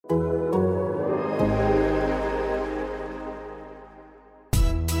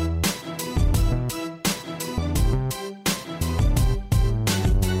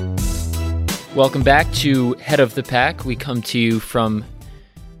Welcome back to Head of the Pack. We come to you from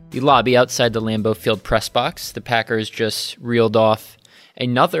the lobby outside the Lambeau Field press box. The Packers just reeled off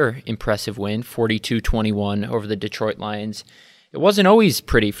another impressive win, 42-21 over the Detroit Lions. It wasn't always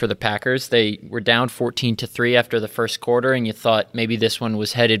pretty for the Packers. They were down 14-3 after the first quarter, and you thought maybe this one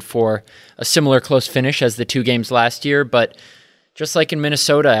was headed for a similar close finish as the two games last year. But just like in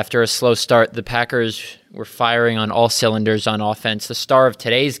Minnesota, after a slow start, the Packers were firing on all cylinders on offense. The star of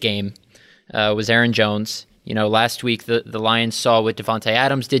today's game was Aaron Jones. You know, last week the Lions saw what Davante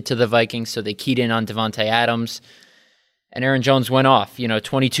Adams did to the Vikings, so they keyed in on Davante Adams. And Aaron Jones went off.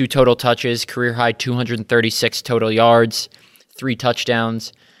 22 total touches, career-high 236 total yards, 3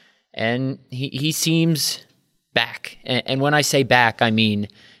 touchdowns. And he seems back. And when I say back, I mean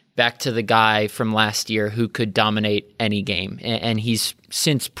back to the guy from last year who could dominate any game. And he's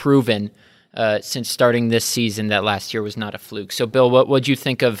since proven, since starting this season, that last year was not a fluke. So, Bill, what'd you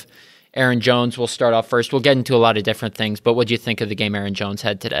think of Aaron Jones? We'll start off first. We'll get into a lot of different things, but what do you think of the game Aaron Jones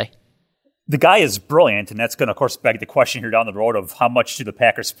had today? The guy is brilliant, and that's going to, of course, beg the question here down the road of how much do the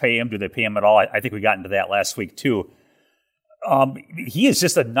Packers pay him? Do they pay him at all? I think we got into that last week, too. He is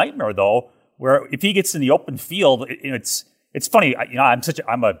just a nightmare, though, where if he gets in the open field, it's funny.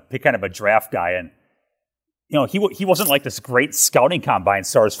 I'm a kind of a draft guy, and he wasn't like this great scouting combine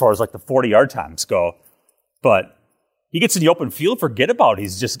star as far as like the 40-yard times go, but he gets in the open field, forget about it.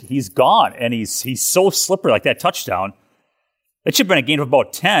 He's gone, and he's so slippery, like that touchdown. It should have been a gain of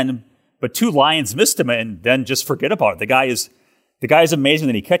about 10, but 2 Lions missed him, and then just forget about it. The guy is amazing.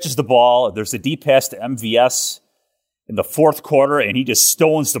 Then he catches the ball. There's a deep pass to MVS in the fourth quarter, and he just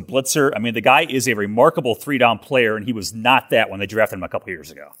stones the blitzer. I mean, the guy is a remarkable 3-down player, and he was not that when they drafted him a couple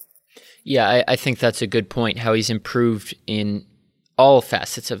years ago. Yeah, I think that's a good point, how he's improved in all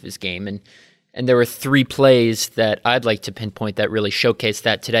facets of his game. And there were 3 plays that I'd like to pinpoint that really showcased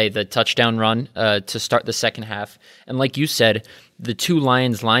that today. The touchdown run to start the second half. And like you said, the 2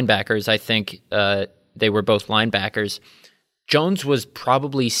 Lions linebackers, I think they were both linebackers. Jones was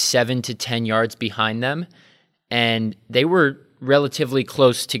probably 7 to 10 yards behind them, and they were relatively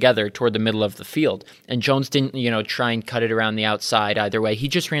close together toward the middle of the field. And Jones didn't, try and cut it around the outside either way. He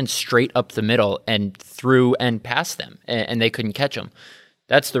just ran straight up the middle and threw and passed them, and they couldn't catch him.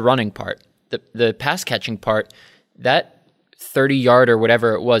 That's the running part. The pass catching part, that 30-yard or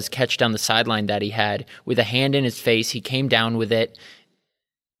whatever it was catch down the sideline that he had with a hand in his face, he came down with it.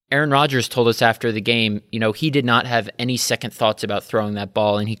 Aaron Rodgers told us after the game, he did not have any second thoughts about throwing that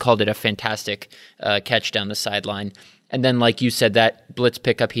ball, and he called it a fantastic catch down the sideline. And then, like you said, that blitz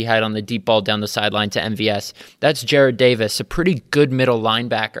pickup he had on the deep ball down the sideline to MVS, that's Jarrad Davis, a pretty good middle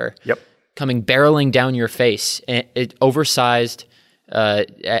linebacker. Yep. Coming barreling down your face. It oversized,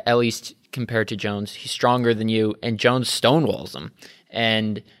 at least compared to Jones. He's stronger than you, and Jones stonewalls him.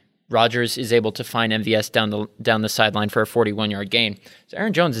 And Rodgers is able to find MVS down the sideline for a 41-yard gain. So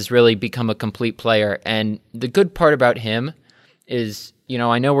Aaron Jones has really become a complete player. And the good part about him is,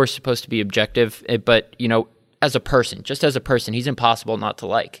 I know we're supposed to be objective, but, as a person, he's impossible not to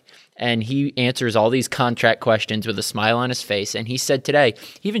like. And he answers all these contract questions with a smile on his face. And he said today,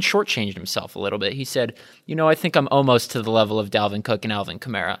 he even shortchanged himself a little bit. He said, I think I'm almost to the level of Dalvin Cook and Alvin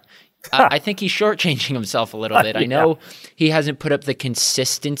Kamara. I think he's shortchanging himself a little bit. I know he hasn't put up the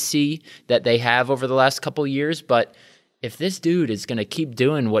consistency that they have over the last couple of years, but if this dude is going to keep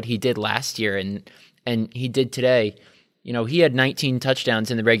doing what he did last year and he did today, he had 19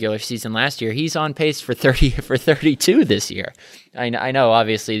 touchdowns in the regular season last year. He's on pace for 32 this year. I know,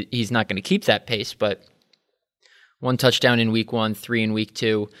 obviously, he's not going to keep that pace, but 1 touchdown in week 1, 3 in week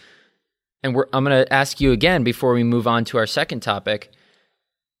 2. And I'm going to ask you again before we move on to our second topic.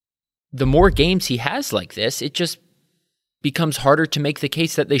 The more games he has like this, it just becomes harder to make the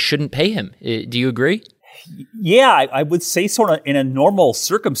case that they shouldn't pay him. Do you agree? Yeah, I would say sort of in a normal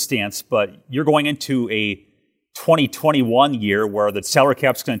circumstance, but you're going into a 2021 year where the salary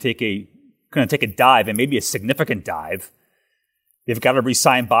cap's going to take a dive, and maybe a significant dive. They've got to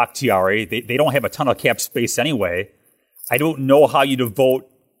re-sign Bakhtiari. They don't have a ton of cap space anyway. I don't know how you devote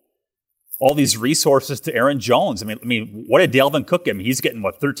all these resources to Aaron Jones. I mean, what did Dalvin Cook get? He's getting,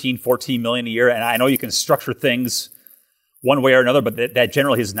 13, 14 million a year. And I know you can structure things one way or another, but that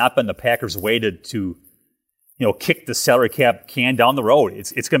generally has not been the Packers' way to kick the salary cap can down the road.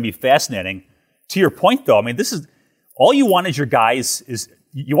 It's going to be fascinating. To your point, though, this is all you want as your guys is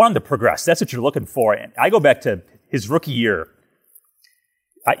you want them to progress. That's what you're looking for. And I go back to his rookie year.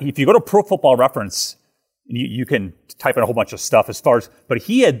 If you go to Pro Football Reference, you can type in a whole bunch of stuff but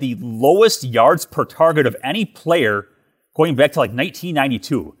he had the lowest yards per target of any player going back to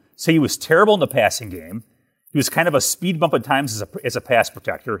 1992. So he was terrible in the passing game. He was kind of a speed bump at times as a pass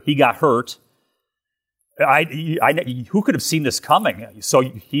protector. He got hurt. Who could have seen this coming? So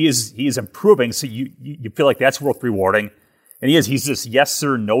he is improving. So you feel like that's worth rewarding, and he's this yes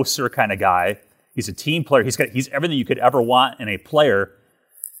sir, no sir kind of guy. He's a team player. He's everything you could ever want in a player.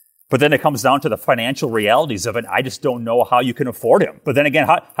 But then it comes down to the financial realities of it. I just don't know how you can afford him. But then again,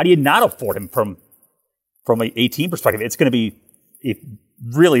 how do you not afford him from a team perspective? It's going to be a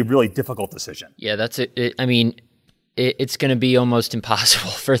really, really difficult decision. Yeah, that's it. I mean, it's going to be almost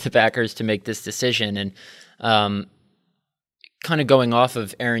impossible for the Packers to make this decision. And kind of going off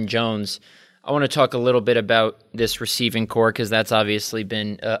of Aaron Jones, I want to talk a little bit about this receiving core because that's obviously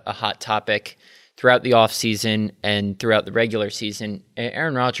been a hot topic throughout the offseason and throughout the regular season.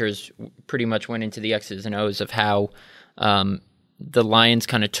 Aaron Rodgers pretty much went into the X's and O's of how the Lions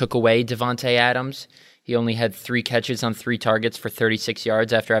kind of took away Davante Adams. He only had 3 catches on 3 targets for 36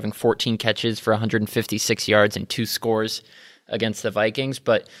 yards after having 14 catches for 156 yards and 2 scores against the Vikings.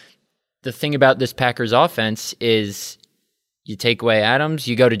 But the thing about this Packers offense is you take away Adams,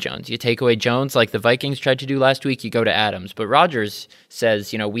 you go to Jones. You take away Jones, like the Vikings tried to do last week, you go to Adams. But Rodgers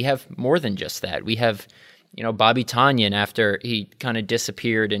says, we have more than just that. We have, Bobby Tonyan, after he kind of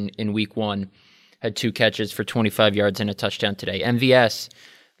disappeared in week 1, had 2 catches for 25 yards and a touchdown today. MVS,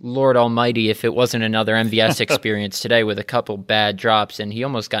 Lord almighty, if it wasn't another MVS experience today with a couple bad drops, and he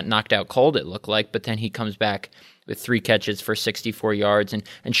almost got knocked out cold, it looked like, but then he comes back with 3 catches for 64 yards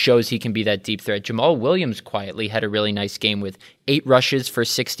and shows he can be that deep threat. Jamal Williams quietly had a really nice game with 8 rushes for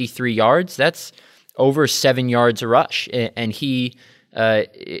 63 yards. That's over 7 yards a rush, and he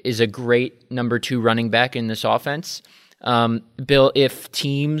is a great number 2 running back in this offense. Bill,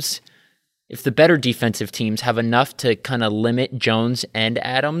 if the better defensive teams have enough to kind of limit Jones and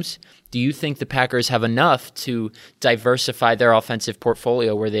Adams, do you think the Packers have enough to diversify their offensive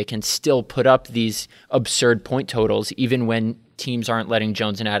portfolio where they can still put up these absurd point totals even when teams aren't letting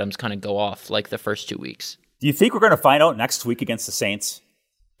Jones and Adams kind of go off like the first 2 weeks? Do you think we're going to find out next week against the Saints?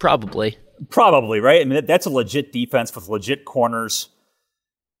 Probably, right? I mean, that's a legit defense with legit corners.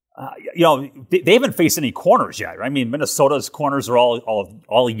 They haven't faced any corners yet, right? I mean, Minnesota's corners are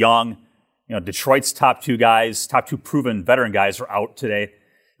all young. Detroit's top 2 proven veteran guys are out today.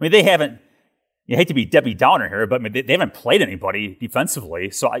 I mean, they haven't, you hate to be Debbie Downer here, but they haven't played anybody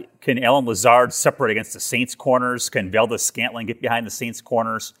defensively. So can Allen Lazard separate against the Saints corners? Can Valdez-Scantling get behind the Saints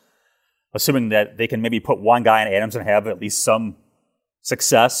corners? Assuming that they can maybe put one guy on Adams and have at least some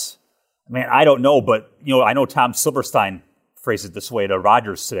success. Man, I don't know, but I know Tom Silverstein phrased it this way to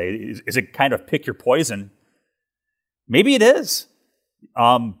Rodgers today. Is it kind of pick your poison? Maybe it is.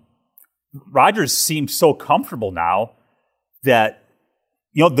 Rodgers seems so comfortable now that,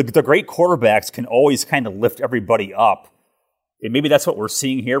 the great quarterbacks can always kind of lift everybody up. And maybe that's what we're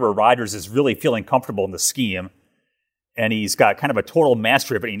seeing here, where Rodgers is really feeling comfortable in the scheme. And he's got kind of a total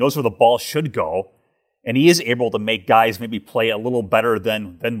mastery of it. He knows where the ball should go. And he is able to make guys maybe play a little better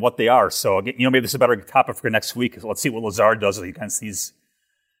than what they are. So, maybe this is a better topic for next week. Let's see what Lazard does against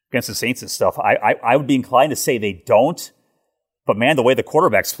the Saints and stuff. I would be inclined to say they don't. But man, the way the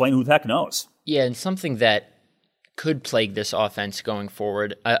quarterback's playing, who the heck knows? Yeah, and something that could plague this offense going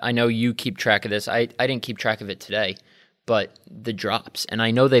forward, I know you keep track of this. I didn't keep track of it today, but the drops. And I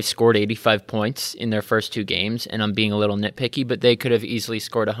know they've scored 85 points in their first 2 games, and I'm being a little nitpicky, but they could have easily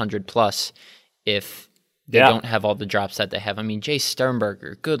scored 100+ if they don't have all the drops that they have. I mean, Jay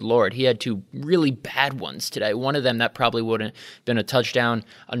Sternberger, good Lord, he had 2 really bad ones today. One of them that probably wouldn't have been a touchdown,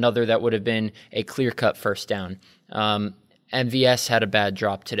 another that would have been a clear-cut first down. MVS had a bad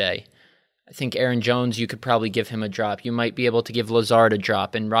drop today. I think Aaron Jones, you could probably give him a drop. You might be able to give Lazard a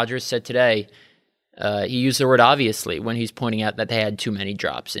drop. And Rodgers said today, he used the word obviously when he's pointing out that they had too many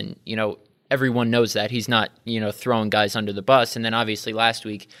drops. And, everyone knows that. He's not, throwing guys under the bus. And then obviously last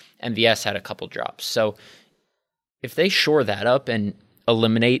week, MVS had a couple drops. So if they shore that up and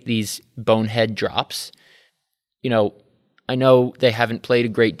eliminate these bonehead drops, I know they haven't played a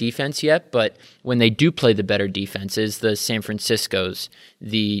great defense yet, but when they do play the better defenses, the San Franciscos,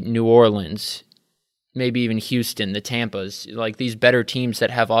 the New Orleans, maybe even Houston, the Tampas, like these better teams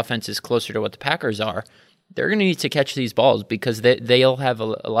that have offenses closer to what the Packers are, they're going to need to catch these balls because they'll have a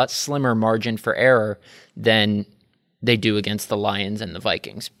lot slimmer margin for error than they do against the Lions and the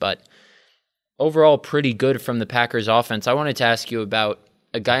Vikings. But overall, pretty good from the Packers offense. I wanted to ask you about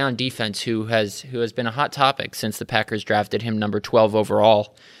a guy on defense who has been a hot topic since the Packers drafted him number 12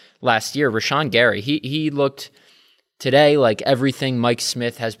 overall last year, Rashawn Gary. He looked today like everything Mike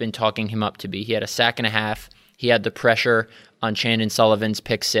Smith has been talking him up to be. He had a sack and a half. He had the pressure on Chandon Sullivan's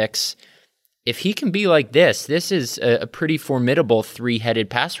pick 6. If he can be like this is a pretty formidable 3-headed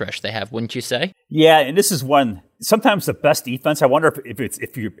pass rush they have, wouldn't you say? Yeah, and this is sometimes the best defense, I wonder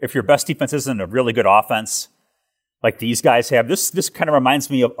if your best defense isn't a really good offense like these guys have. This kind of reminds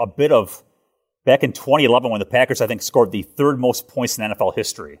me of a bit of back in 2011 when the Packers, I think, scored the third most points in NFL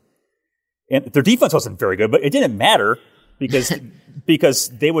history. And their defense wasn't very good, but it didn't matter because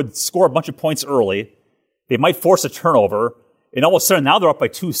they would score a bunch of points early. They might force a turnover, and all of a sudden now they're up by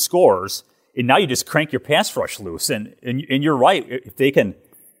 2 scores, and now you just crank your pass rush loose. And you're right. If they can,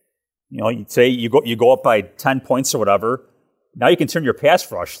 you'd say you go up by 10 points or whatever, now you can turn your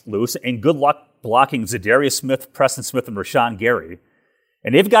pass rush loose, and good luck blocking Za'Darius Smith, Preston Smith, and Rashawn Gary.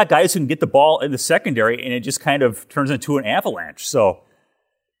 And they've got guys who can get the ball in the secondary, and it just kind of turns into an avalanche. So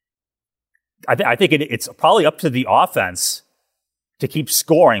I think it's probably up to the offense to keep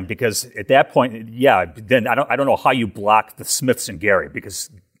scoring, because at that point, then I don't know how you block the Smiths and Gary,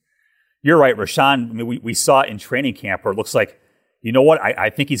 because you're right, Rashawn. I mean, we saw it in training camp where it looks like, you know what, I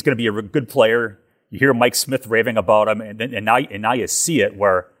think he's going to be a good player. You hear Mike Smith raving about him, and now you see it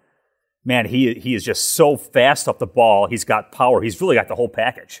where, man, he is just so fast up the ball. He's got power. He's really got the whole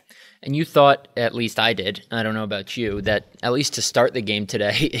package. And you thought, at least I did, I don't know about you, that at least to start the game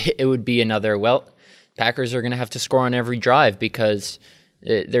today, it would be another, Packers are going to have to score on every drive because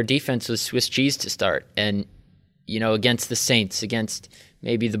their defense was Swiss cheese to start. And, against the Saints, against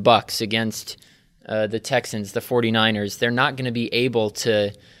maybe the Bucks, against the Texans, the 49ers, they're not going to be able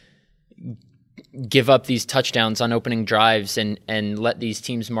to give up these touchdowns on opening drives and let these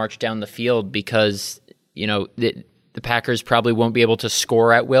teams march down the field because, the Packers probably won't be able to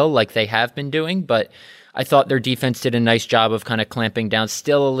score at will like they have been doing. But I thought their defense did a nice job of kind of clamping down,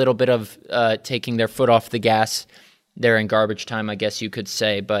 still a little bit of taking their foot off the gas there in garbage time, I guess you could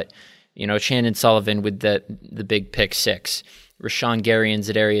say. But, Shannon Sullivan with the big pick 6, Rashawn Gary and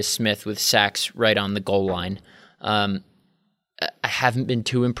Za'Darius Smith with sacks right on the goal line. I haven't been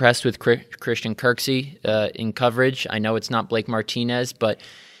too impressed with Christian Kirksey in coverage. I know it's not Blake Martinez, but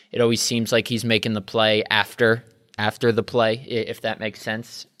it always seems like he's making the play after the play, if that makes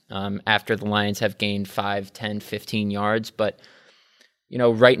sense, after the Lions have gained 5, 10, 15 yards. But,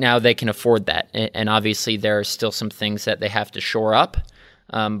 right now they can afford that. And obviously there are still some things that they have to shore up.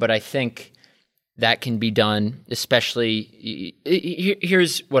 But I think that can be done, especially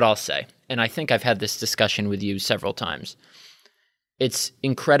here's what I'll say. And I think I've had this discussion with you several times. It's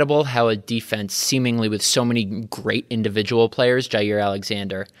incredible how a defense, seemingly with so many great individual players, Jair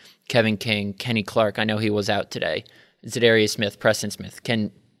Alexander, Kevin King, Kenny Clark, I know he was out today, Za'Darius Smith, Preston Smith,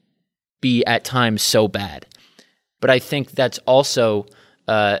 can be at times so bad. But I think that's also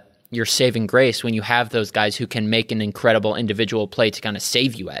your saving grace when you have those guys who can make an incredible individual play to kind of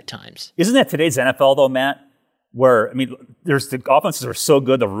save you at times. Isn't that today's NFL, though, Matt? Where, there's the offenses are so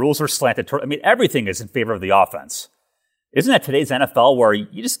good, the rules are slanted toward, everything is in favor of the offense. Isn't that today's NFL where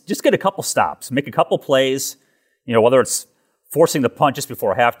you just get a couple stops, make a couple plays, whether it's forcing the punt just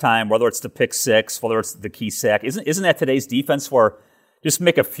before halftime, whether it's the pick 6, whether it's the key sack. Isn't that today's defense where just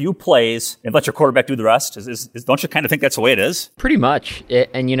make a few plays and let your quarterback do the rest? Don't you kind of think that's the way it is? Pretty much.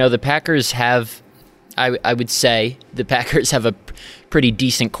 And, the Packers have, I would say, the Packers have a pretty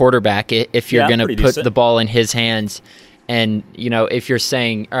decent quarterback if you're going to put the ball in his hands. And, if you're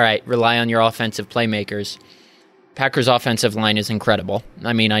saying, all right, rely on your offensive playmakers, Packers' offensive line is incredible.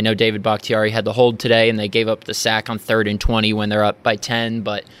 I know David Bakhtiari had the hold today, and they gave up the sack on 3rd and 20 when they're up by 10.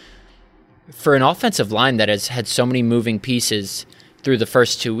 But for an offensive line that has had so many moving pieces through the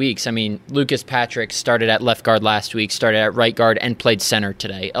first 2 weeks, Lucas Patrick started at left guard last week, started at right guard, and played center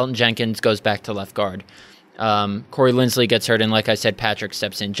today. Elton Jenkins goes back to left guard. Corey Linsley gets hurt, and like I said, Patrick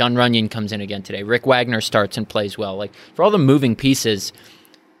steps in. John Runyon comes in again today. Rick Wagner starts and plays well. For all the moving pieces,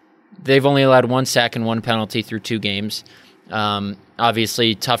 they've only allowed 1 sack and 1 penalty through 2 games.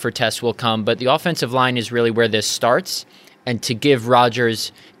 Obviously, tougher tests will come, but the offensive line is really where this starts. And to give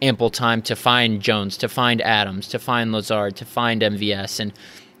Rodgers ample time to find Jones, to find Adams, to find Lazard, to find MVS. And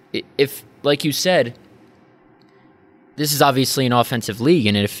if, like you said, this is obviously an offensive league,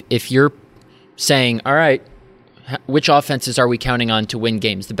 and if you're saying, all right, which offenses are we counting on to win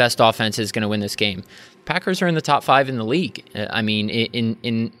games? The best offense is going to win this game. Packers are in the top 5 in the league.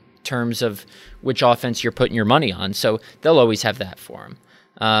 In terms of which offense you're putting your money on. So they'll always have that for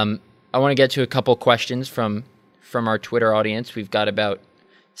them. I want to get to a couple questions from our Twitter audience. We've got about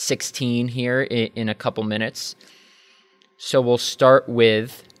 16 here in a couple minutes. So we'll start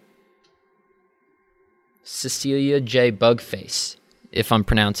with Cecilia J. Bugface, if I'm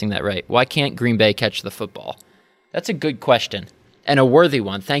pronouncing that right. Why can't Green Bay catch the football? That's a good question and a worthy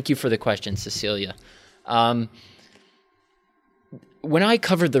one. Thank you for the question, Cecilia. When I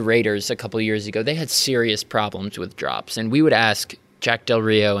covered the Raiders a couple of years ago, they had serious problems with drops, and we would ask Jack Del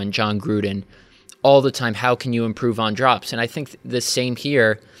Rio and John Gruden all the time, how can you improve on drops? And I think the same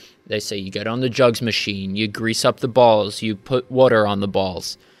here. They say you get on the jugs machine, you grease up the balls, you put water on the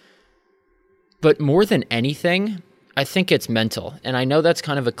balls. But more than anything, I think it's mental. And I know that's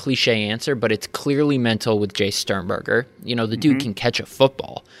kind of a cliche answer, but it's clearly mental with Jace Sternberger. The dude can catch a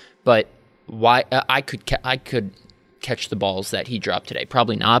football, but why? I could catch the balls that he dropped today.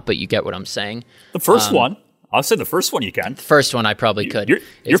 Probably not, but you get what I'm saying. The first one. I'll say the first one you can. The first one I probably could.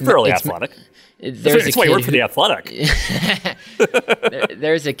 You're fairly athletic. That's why you work for the Athletic.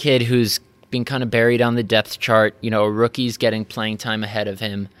 There's a kid who's been kind of buried on the depth chart. A rookie's getting playing time ahead of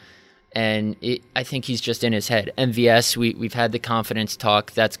him. And I think he's just in his head. MVS, we've had the confidence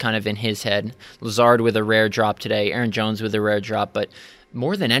talk. That's kind of in his head. Lazard with a rare drop today. Aaron Jones with a rare drop. But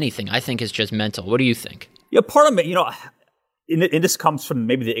more than anything, I think it's just mental. What do you think? Yeah, part of me, and this comes from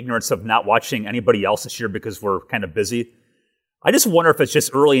maybe the ignorance of not watching anybody else this year because we're kind of busy. I just wonder if it's just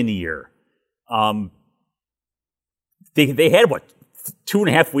early in the year. They had,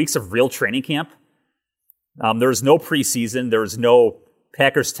 2.5 weeks of real training camp? There was no preseason. There was no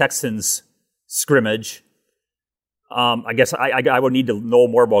Packers-Texans scrimmage. I guess I would need to know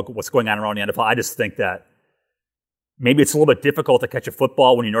more about what's going on around the NFL. I just think that maybe it's a little bit difficult to catch a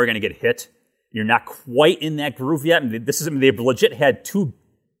football when you know you're going to get hit. You're not quite in that groove yet. They've legit had two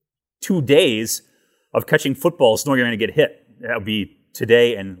days of catching footballs knowing you're going to get hit. That would be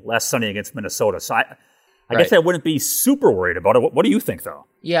today and last Sunday against Minnesota. So I guess I wouldn't be super worried about it. What do you think, though?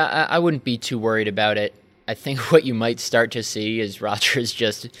 Yeah, I wouldn't be too worried about it. I think what you might start to see is Rodgers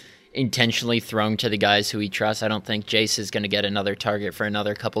just intentionally throwing to the guys who he trusts. I don't think Jace is going to get another target for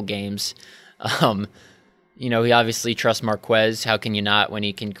another couple games. He obviously trusts Marquez. How can you not when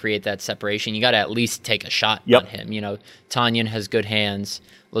he can create that separation? You got to at least take a shot on him. Tonyan has good hands.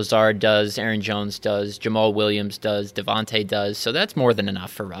 Lazard does. Aaron Jones does. Jamal Williams does. Devontae does. So that's more than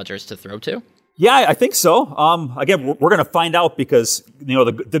enough for Rodgers to throw to. Yeah, I think so. Again, we're going to find out because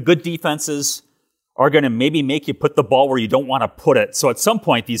the good defenses are going to maybe make you put the ball where you don't want to put it. So at some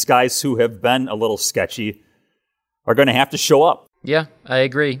point, these guys who have been a little sketchy are going to have to show up. Yeah, I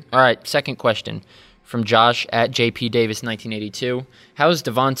agree. All right, second question from Josh at JP Davis 1982. How's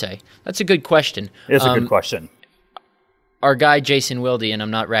Devontae? That's a good question. It's a good question. Our guy Jason Wilde, and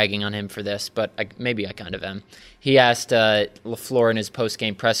I'm not ragging on him for this, but maybe I kind of am. He asked LaFleur in his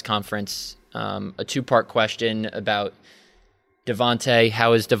post-game press conference a two-part question about Devontae.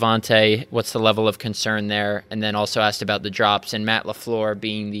 How is Devontae? What's the level of concern there? And then also asked about the drops. And Matt LaFleur,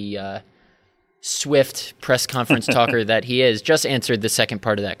 being the swift press conference talker that he is, just answered the second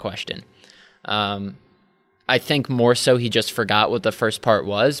part of that question. I think more so he just forgot what the first part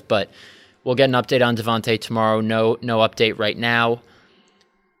was, but we'll get an update on Devontae tomorrow. No update right now.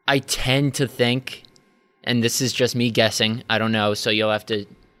 I tend to think, and this is just me guessing, I don't know, so you'll have to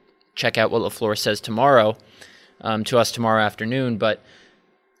check out what LaFleur says tomorrow, to us tomorrow afternoon, but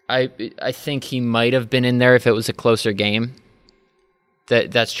I think he might have been in there if it was a closer game.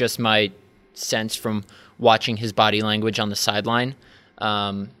 That's just my sense from watching his body language on the sideline.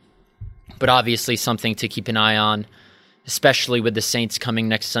 But obviously something to keep an eye on, especially with the Saints coming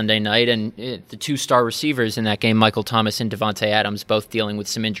next Sunday night. And the two star receivers in that game, Michael Thomas and Davante Adams, both dealing with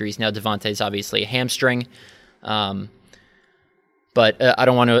some injuries. Now Davante's obviously a hamstring. But I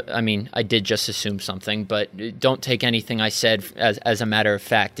don't want to, I did just assume something, but don't take anything I said as a matter of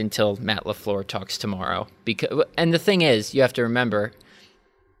fact until Matt LaFleur talks tomorrow. And the thing is, you have to remember,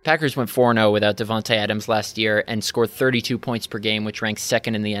 Packers went 4-0 without Davante Adams last year and scored 32 points per game, which ranks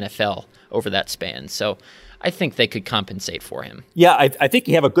second in the NFL over that span. So I think they could compensate for him. Yeah, I think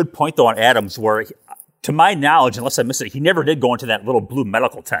you have a good point, though, on Adams, where, to my knowledge, unless I missed it, he never did go into that little blue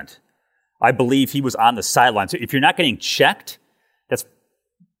medical tent. I believe he was on the sideline. So if you're not getting checked, that's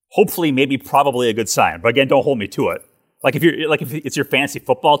hopefully, maybe, probably a good sign. But again, don't hold me to it. If it's your fantasy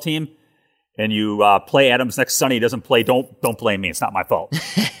football team and you play Adams next Sunday, he doesn't play, don't blame me. It's not my fault.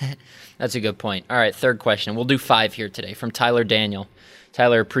 That's a good point. All right, third question. We'll do 5 here today from Tyler Daniel.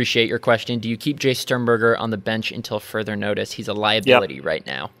 Tyler, appreciate your question. Do you keep Jace Sternberger on the bench until further notice? He's a liability right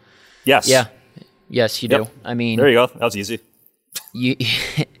now. Yes. Yeah. Yes, you do. There you go. That was easy.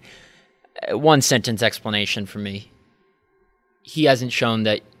 One sentence explanation for me. He hasn't shown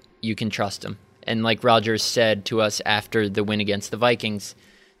that you can trust him. And like Rodgers said to us after the win against the Vikings,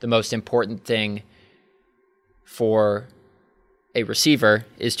 the most important thing for a receiver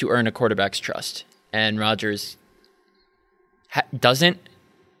is to earn a quarterback's trust. And Rodgers doesn't,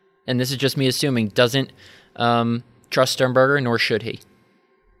 and this is just me assuming, doesn't trust Sternberger, nor should he.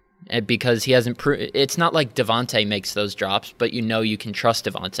 Because he hasn't it's not like Devontae makes those drops, but you can trust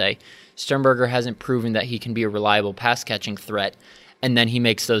Devontae. Sternberger hasn't proven that he can be a reliable pass-catching threat and then he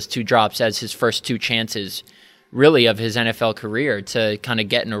makes those 2 drops as his first 2 chances, really, of his NFL career to kind of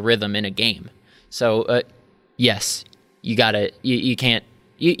get in a rhythm in a game. So, yes, you can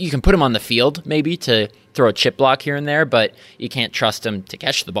put him on the field maybe to throw a chip block here and there, but you can't trust him to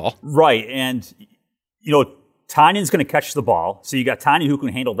catch the ball. Right, and Tanyan's going to catch the ball, so you got Tanya who can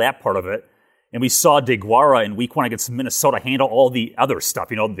handle that part of it. And we saw DeGuara in week 1 against Minnesota handle all the other stuff,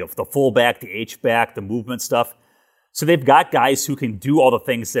 the fullback, the H-back, the movement stuff. So they've got guys who can do all the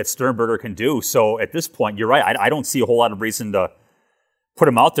things that Sternberger can do. So at this point, you're right. I don't see a whole lot of reason to put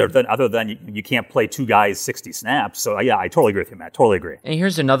him out there other than you can't play 2 guys 60 snaps. So, yeah, I totally agree with you, Matt. Totally agree. And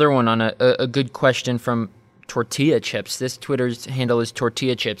here's another one on a good question from Tortilla Chips. This Twitter's handle is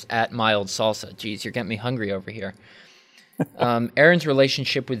Tortilla Chips at Mild Salsa. Geez, you're getting me hungry over here. Aaron's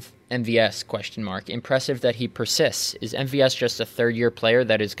relationship with MVS, ? Impressive that he persists. Is MVS just a third-year player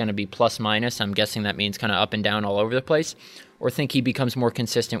that is going to be plus-minus? I'm guessing that means kind of up and down all over the place. Or think he becomes more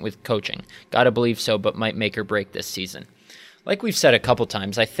consistent with coaching? Gotta believe so, but might make or break this season. Like we've said a couple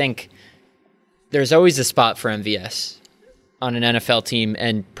times, I think there's always a spot for MVS on an NFL team,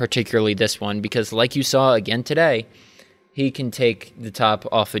 and particularly this one, because like you saw again today, he can take the top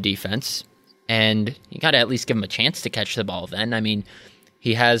off of defense. And you got to at least give him a chance to catch the ball then. I mean,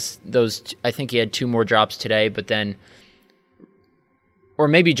 he has those, I think he had 2 more drops today, but then, or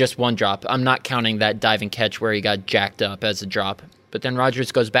maybe just 1 drop. I'm not counting that dive and catch where he got jacked up as a drop. But then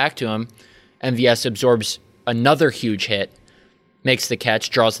Rodgers goes back to him. MVS absorbs another huge hit, makes the catch,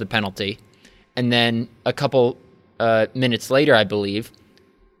 draws the penalty. And then a couple minutes later, I believe,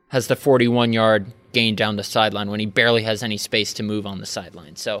 has the 41-yard gain down the sideline when he barely has any space to move on the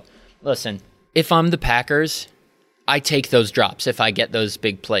sideline. So, listen. If I'm the Packers, I take those drops if I get those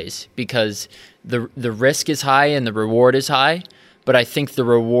big plays because the risk is high and the reward is high, but I think the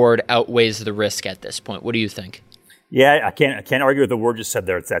reward outweighs the risk at this point. What do you think? Yeah, I can't argue with the word you said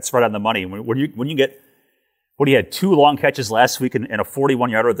there. That's right on the money. When you get what he had 2 long catches last week and a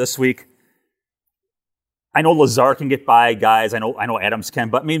 41-yarder this week. I know Lazard can get by guys. I know Adams can,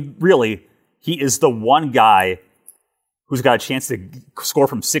 but I mean, really, he is the one guy who's got a chance to score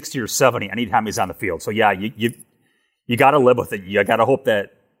from 60 or 70 anytime he's on the field. So, yeah, you got to live with it. You got to hope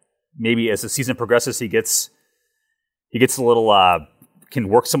that maybe as the season progresses, he gets a little, can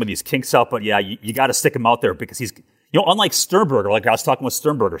work some of these kinks out. But, yeah, you got to stick him out there because he's, unlike Sternberger, like I was talking with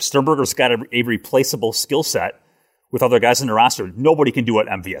Sternberger's got a replaceable skill set with other guys in the roster. Nobody can do what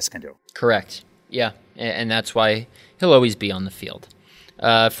MVS can do. Correct. Yeah, and that's why he'll always be on the field.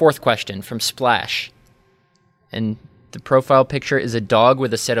 4th question from Splash. And the profile picture is a dog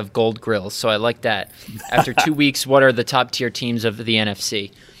with a set of gold grills, so I like that. After 2 weeks, what are the top-tier teams of the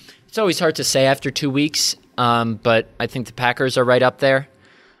NFC? It's always hard to say after 2 weeks, but I think the Packers are right up there.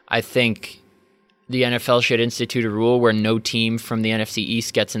 I think the NFL should institute a rule where no team from the NFC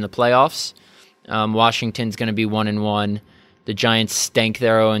East gets in the playoffs. Washington's going to be 1-1. The Giants stank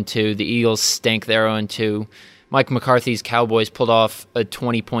their 0-2. The Eagles stank their 0-2. Mike McCarthy's Cowboys pulled off a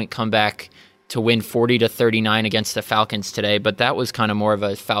 20-point comeback to win 40-39 against the Falcons today, but that was kind of more of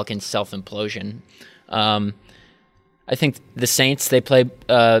a Falcons self-implosion. I think the Saints, they play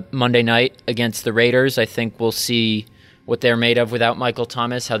Monday night against the Raiders. I think we'll see what they're made of without Michael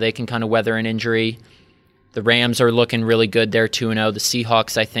Thomas, how they can kind of weather an injury. The Rams are looking really good. They're 2-0. The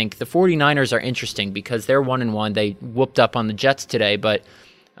Seahawks, I think. The 49ers are interesting because they're 1-1. They whooped up on the Jets today, but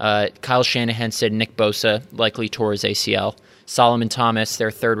Kyle Shanahan said Nick Bosa likely tore his ACL. Solomon Thomas,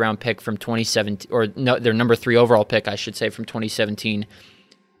 their 3rd-round pick from 2017, or no, their number 3 overall pick, I should say, from 2017.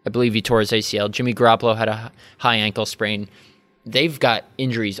 I believe he tore his ACL. Jimmy Garoppolo had a high ankle sprain. They've got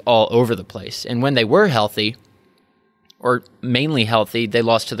injuries all over the place. And when they were healthy, or mainly healthy, they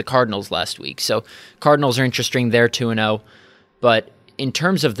lost to the Cardinals last week. So Cardinals are interesting. They're 2-0. But in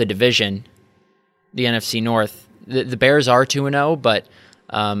terms of the division, the NFC North, the Bears are 2-0, but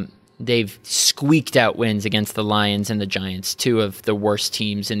they've squeaked out wins against the Lions and the Giants, 2 of the worst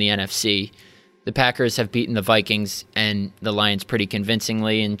teams in the NFC. The Packers have beaten the Vikings and the Lions pretty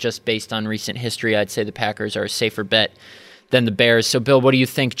convincingly, and just based on recent history, I'd say the Packers are a safer bet than the Bears. So, Bill, what do you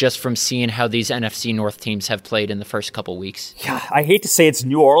think just from seeing how these NFC North teams have played in the first couple weeks? Yeah, I hate to say it's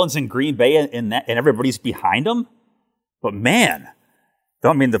New Orleans and Green Bay and everybody's behind them, but man,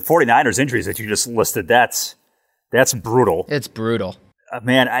 I mean, the 49ers injuries that you just listed, that's brutal. It's brutal.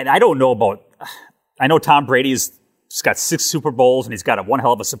 Man, I don't know about... I know Tom Brady's got 6 Super Bowls, and he's got one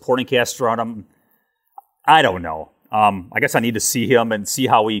hell of a supporting cast around him. I don't know. I guess I need to see him and see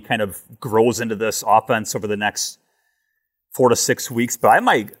how he kind of grows into this offense over the next 4 to 6 weeks. But I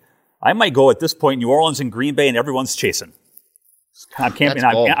might go at this point, New Orleans and Green Bay, and everyone's chasing.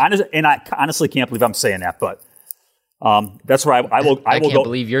 I honestly can't believe I'm saying that, but That's where I will. I will can't go.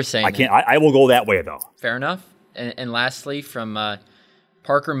 believe you're saying I can't. I will go that way though. Fair enough. And lastly, from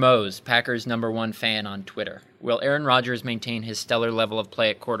Parker Mose, Packers #1 fan on Twitter. Will Aaron Rodgers maintain his stellar level of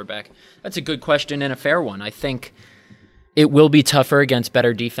play at quarterback? That's a good question and a fair one. I think it will be tougher against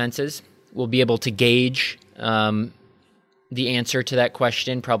better defenses. We'll be able to gauge the answer to that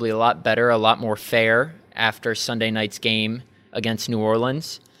question probably a lot better, a lot more fair after Sunday night's game against New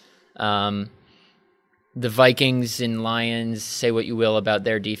Orleans. The Vikings and Lions, say what you will about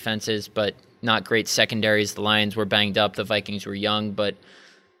their defenses, but not great secondaries. The Lions were banged up. The Vikings were young, but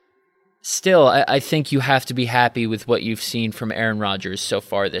still, I think you have to be happy with what you've seen from Aaron Rodgers so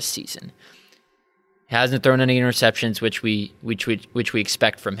far this season. He hasn't thrown any interceptions, which we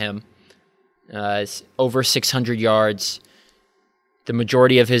expect from him. Over 600 yards. The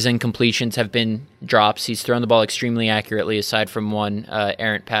majority of his incompletions have been drops. He's thrown the ball extremely accurately, aside from one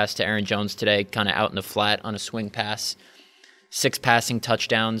errant pass to Aaron Jones today, kind of out in the flat on a swing pass. 6 passing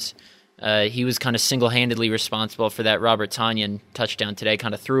touchdowns. He was kind of single-handedly responsible for that Robert Tonyan touchdown today,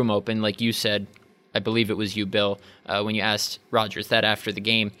 kind of threw him open, like you said. I believe it was you, Bill, when you asked Rodgers that after the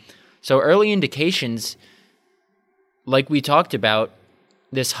game. So early indications, like we talked about,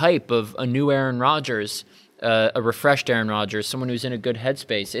 this hype of a new Aaron Rodgers, a refreshed Aaron Rodgers, someone who's in a good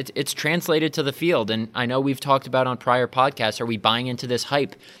headspace, it's translated to the field. And I know we've talked about on prior podcasts, are we buying into this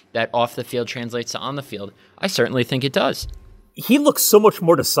hype that off the field translates to on the field? I certainly think it does. He looks so much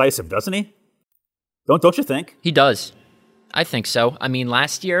more decisive, doesn't he? Don't you think? He does. I think so. I mean,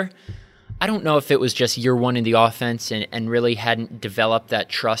 last year, I don't know if it was just year one in the offense and really hadn't developed that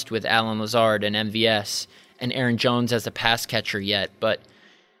trust with Allen Lazard and MVS and Aaron Jones as a pass catcher yet, but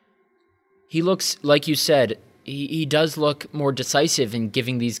he looks, like you said, he does look more decisive in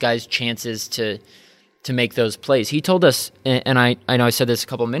giving these guys chances to make those plays. He told us, and I know I said this a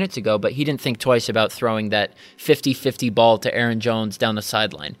couple minutes ago, but he didn't think twice about throwing that 50-50 ball to Aaron Jones down the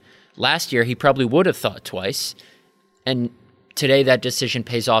sideline. Last year, he probably would have thought twice, and today that decision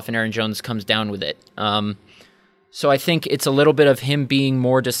pays off and Aaron Jones comes down with it. So I think it's a little bit of him being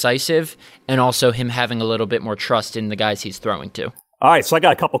more decisive and also him having a little bit more trust in the guys he's throwing to. All right, so I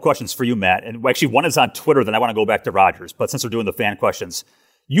got a couple questions for you, Matt. And actually, one is on Twitter, then I want to go back to Rodgers. But since we're doing the fan questions,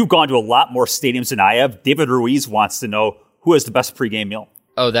 you've gone to a lot more stadiums than I have. David Ruiz wants to know who has the best pregame meal.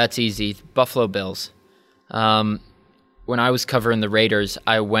 Oh, that's easy. Buffalo Bills. When I was covering the Raiders,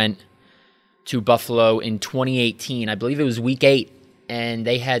 I went to Buffalo in 2018. I believe it was week 8, and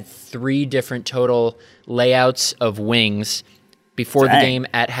they had 3 different total layouts of wings before the game,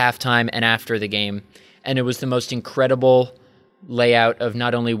 at halftime, and after the game. And it was the most incredible layout of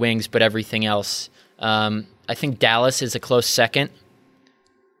not only wings, but everything else. I think Dallas is a close second.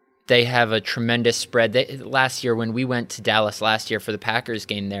 They have a tremendous spread. Last year, when we went to Dallas last year for the Packers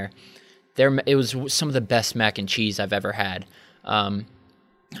game there, it was some of the best mac and cheese I've ever had. I'm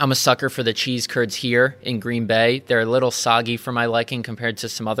a sucker for the cheese curds here in Green Bay. They're a little soggy for my liking compared to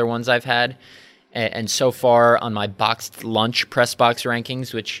some other ones I've had. And so far on my boxed lunch press box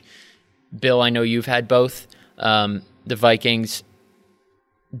rankings, which, Bill, I know you've had both, the Vikings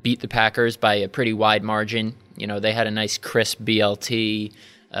beat the Packers by a pretty wide margin. You know, they had a nice crisp BLT,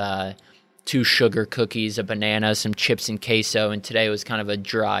 2 sugar cookies, a banana, some chips and queso, and today was kind of a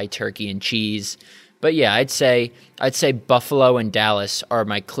dry turkey and cheese. But yeah, I'd say Buffalo and Dallas are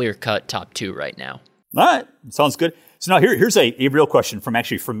my clear-cut top 2 right now. All right, sounds good. So now here's a real question from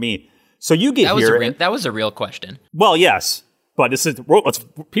me. So you get that was a real question. Well, yes. But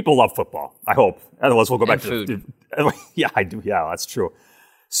people love football, I hope. Otherwise, we'll go back to food. Yeah, I do. Yeah, that's true.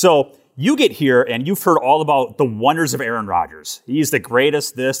 So you get here, and you've heard all about the wonders of Aaron Rodgers. He's the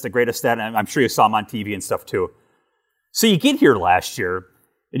greatest this, the greatest that, and I'm sure you saw him on TV and stuff too. So you get here last year,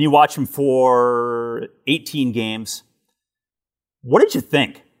 and you watch him for 18 games. What did you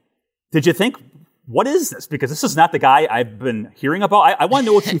think? Did you think, what is this? Because this is not the guy I've been hearing about. I want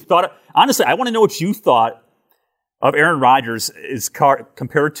to know what you thought. Honestly, I want to know what you thought of Aaron Rodgers is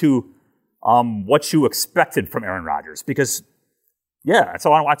compared to what you expected from Aaron Rodgers. Because, yeah, that's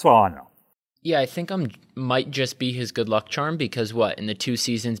all I want to know. Yeah, I think might just be his good luck charm because in the 2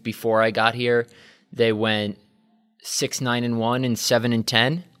 seasons before I got here, they went 6-9-1 and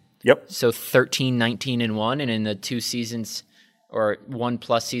 7-10. Yep. So 13-19-1, and in the 2 seasons or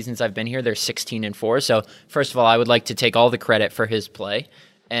 1+ seasons I've been here, they're 16-4. So first of all, I would like to take all the credit for his play,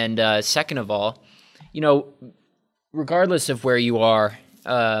 and second of all, regardless of where you are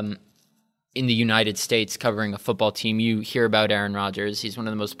in the United States covering a football team, you hear about Aaron Rodgers. He's one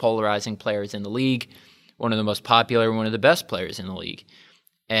of the most polarizing players in the league, one of the most popular, one of the best players in the league.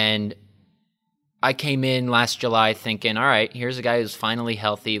 And I came in last July thinking, all right, here's a guy who's finally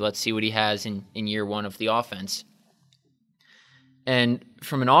healthy. Let's see what he has in year 1 of the offense. And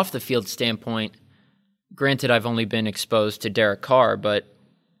from an off-the-field standpoint, granted, I've only been exposed to Derek Carr, but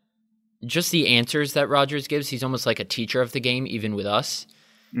just the answers that Rodgers gives, he's almost like a teacher of the game, even with us.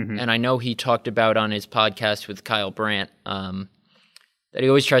 Mm-hmm. And I know he talked about on his podcast with Kyle Brandt that he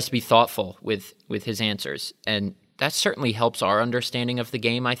always tries to be thoughtful with his answers. And that certainly helps our understanding of the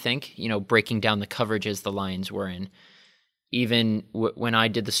game, I think, breaking down the coverages the Lions were in. Even when I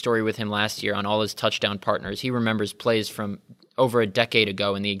did the story with him last year on all his touchdown partners, he remembers plays from over a decade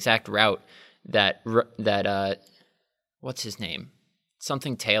ago and the exact route that what's his name?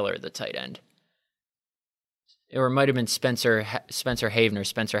 Something Taylor, the tight end. Or it might have been Spencer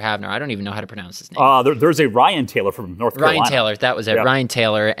Havner. I don't even know how to pronounce his name. There's a Ryan Taylor from North Carolina. Ryan Taylor, that was it. Yeah. Ryan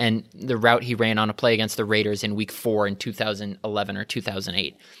Taylor, and the route he ran on a play against the Raiders in Week 4 in 2011 or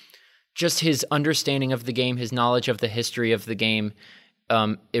 2008. Just his understanding of the game, his knowledge of the history of the game,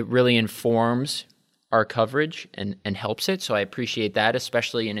 it really informs our coverage and helps it. So I appreciate that,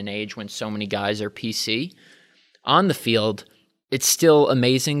 especially in an age when so many guys are PC. On the field, it's still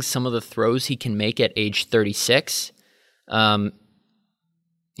amazing some of the throws he can make at age 36.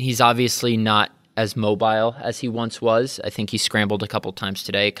 He's obviously not as mobile as he once was. I think he scrambled a couple times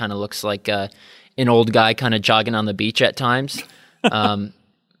today. It kind of looks like an old guy kind of jogging on the beach at times.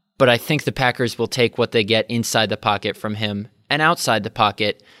 But I think the Packers will take what they get inside the pocket from him and outside the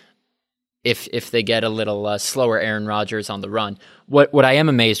pocket if they get a little slower Aaron Rodgers on the run. What I am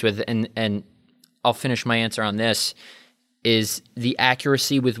amazed with, and I'll finish my answer on this, is the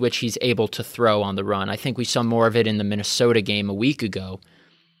accuracy with which he's able to throw on the run. I think we saw more of it in the Minnesota game a week ago,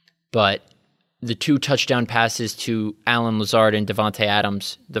 but the 2 touchdown passes to Allen Lazard and Davante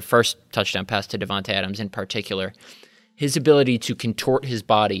Adams, the first touchdown pass to Davante Adams in particular, his ability to contort his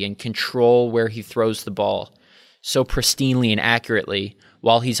body and control where he throws the ball so pristinely and accurately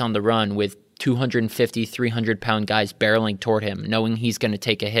while he's on the run with 250, 300-pound guys barreling toward him, knowing he's going to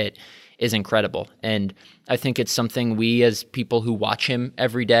take a hit, is incredible. And I think it's something we as people who watch him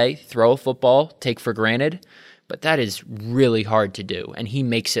every day throw a football take for granted, but that is really hard to do, and he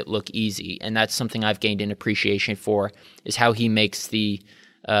makes it look easy. And that's something I've gained an appreciation for, is how he makes the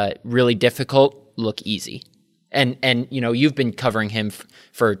really difficult look easy. And you've been covering him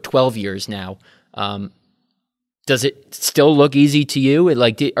for 12 years now. Does it still look easy to you?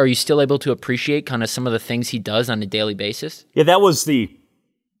 Are you still able to appreciate kind of some of the things he does on a daily basis? Yeah, that was the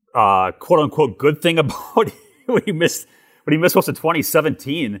quote unquote good thing about when he missed most of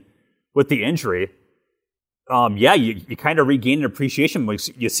 2017 with the injury. You kind of regain an appreciation when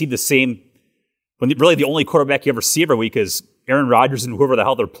you see the same. When really the only quarterback you ever see every week is Aaron Rodgers and whoever the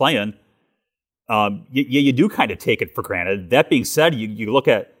hell they're playing. You do kind of take it for granted. That being said, you look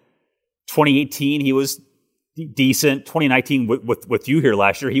at 2018, he was decent. 2019 with you here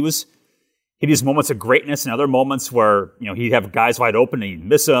last year, he had these moments of greatness and other moments where he'd have guys wide open and he'd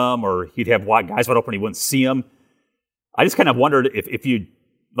miss them, or he'd have guys wide open and he wouldn't see them. I just kind of wondered if you,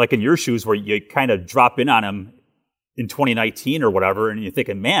 like in your shoes, where you kind of drop in on him in 2019 or whatever, and you're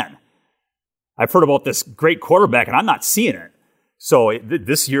thinking, man, I've heard about this great quarterback and I'm not seeing it. So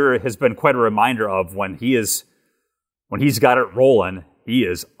this year has been quite a reminder of when he's got it rolling, he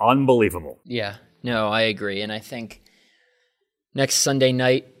is unbelievable. Yeah, no, I agree. And I think next Sunday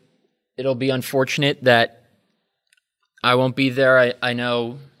night, it'll be unfortunate that I won't be there. I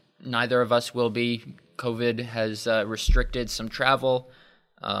know neither of us will be. COVID has restricted some travel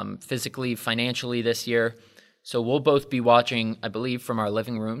physically, financially this year. So we'll both be watching, I believe, from our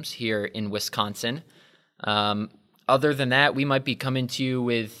living rooms here in Wisconsin. Other than that, we might be coming to you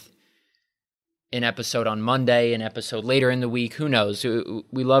with an episode on Monday, an episode later in the week. Who knows?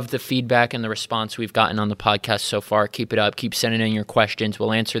 We love the feedback and the response we've gotten on the podcast so far. Keep it up. Keep sending in your questions.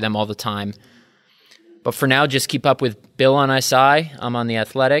 We'll answer them all the time. But for now, just keep up with Bill on SI. I'm on The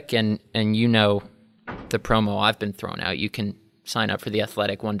Athletic, and the promo I've been throwing out. You can sign up for The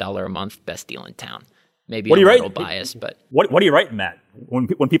Athletic, $1 a month, best deal in town. Maybe a little biased, but... What are you writing, Matt? When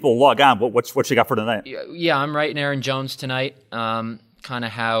people log on, what you got for tonight? Yeah, I'm writing Aaron Jones tonight. Kind of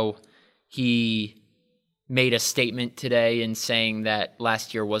how he made a statement today in saying that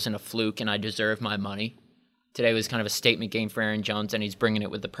last year wasn't a fluke and I deserve my money. Today was kind of a statement game for Aaron Jones, and he's bringing it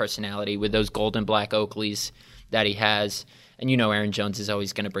with the personality, with those gold and black Oakleys that he has. And Aaron Jones is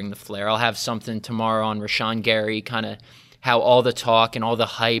always going to bring the flair. I'll have something tomorrow on Rashawn Gary, kind of how all the talk and all the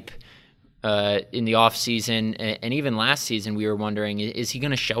hype in the offseason and even last season, we were wondering, is he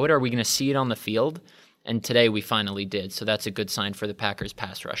going to show it? Are we going to see it on the field? And today we finally did. So that's a good sign for the Packers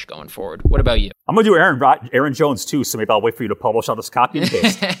pass rush going forward. What about you? I'm going to do Aaron Jones too, so maybe I'll wait for you to publish all this copy and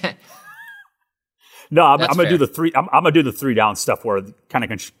paste. No, I'm going to do the three. I'm going to do the 3 down stuff, where kind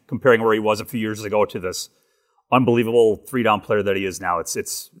of comparing where he was a few years ago to this unbelievable 3-down player that he is now.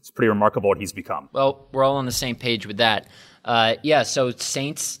 It's pretty remarkable what he's become. Well, we're all on the same page with that. So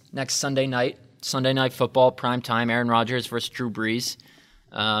Saints next Sunday night football, prime time, Aaron Rodgers versus Drew Brees.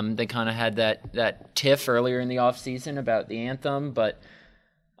 They kind of had that tiff earlier in the offseason about the anthem, but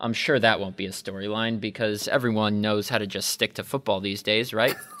I'm sure that won't be a storyline because everyone knows how to just stick to football these days,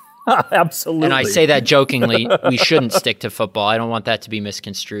 right? Absolutely. And I say that jokingly. We shouldn't stick to football. I don't want that to be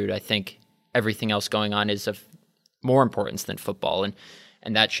misconstrued. I think everything else going on is of more importance than football,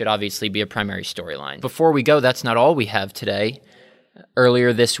 and that should obviously be a primary storyline. Before we go, that's not all we have today.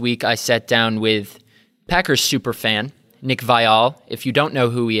 Earlier this week, I sat down with Packers superfan Nick Viall. If you don't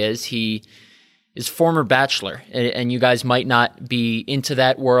know who he is former Bachelor, and you guys might not be into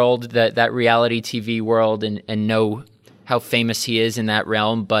that world, that reality TV world, and know how famous he is in that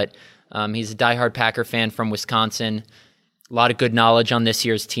realm, but he's a diehard Packer fan from Wisconsin. A lot of good knowledge on this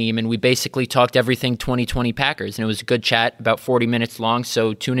year's team, and we basically talked everything 2020 Packers, and it was a good chat, about 40 minutes long,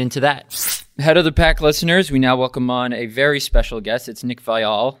 so tune into that. Head of the Pack listeners, we now welcome on a very special guest. It's Nick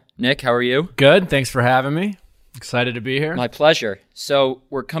Viall. Nick, how are you? Good. Thanks for having me. Excited to be here. My pleasure. So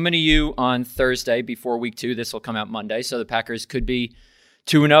we're coming to you on Thursday before week 2. This will come out Monday, so the Packers could be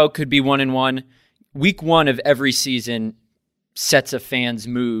 2-0, could be 1-1. Week 1 of every season sets a fan's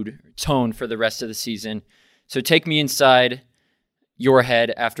mood, tone for the rest of the season. So take me inside your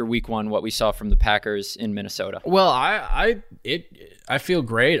head after week 1, what we saw from the Packers in Minnesota. Well, I feel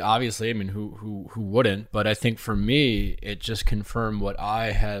great. Obviously, I mean, who wouldn't? But I think for me, it just confirmed what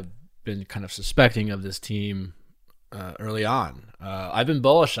I have been kind of suspecting of this team early on. I've been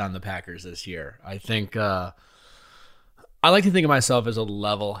bullish on the Packers this year. I think I like to think of myself as a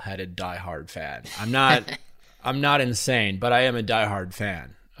level-headed diehard fan. I'm not insane, but I am a diehard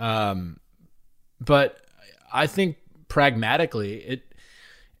fan. But I think pragmatically,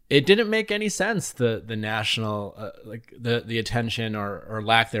 it didn't make any sense, the national the attention or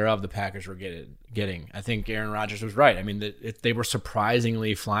lack thereof the Packers were getting. I think Aaron Rodgers was right. I mean, they were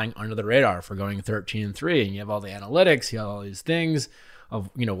surprisingly flying under the radar for going 13-3, and you have all the analytics, you have all these things of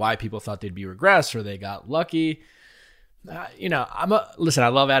why people thought they'd be regressed or they got lucky. Listen, I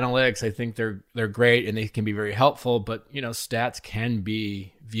love analytics. I think they're great and they can be very helpful, but stats can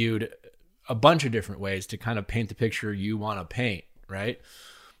be viewed a bunch of different ways to kind of paint the picture you want to paint, right?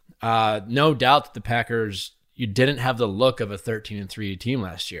 No doubt that the Packers, you didn't have the look of a 13-3 team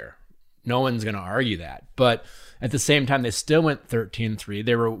last year. No one's going to argue that. But at the same time, they still went 13-3.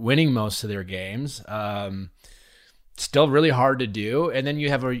 They were winning most of their games. Still really hard to do. And then you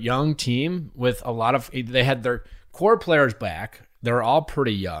have a young team with they had their core players back. They're all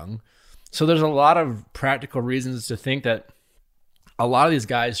pretty young. So there's a lot of practical reasons to think that a lot of these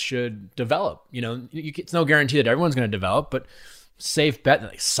guys should develop. It's no guarantee that everyone's going to develop, but safe bet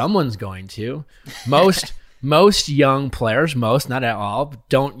that someone's going to. Most young players, not at all,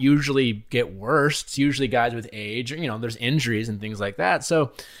 don't usually get worse. It's usually guys with age, or, there's injuries and things like that.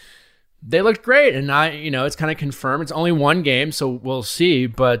 So they looked great, and it's kind of confirmed. It's only one game, so we'll see.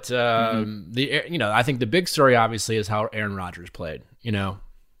 But I think the big story obviously is how Aaron Rodgers played.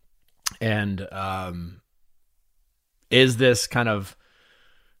 And is this kind of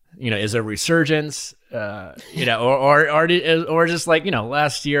is a resurgence? Or just like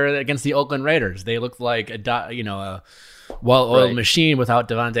last year against the Oakland Raiders, they looked like a well-oiled machine without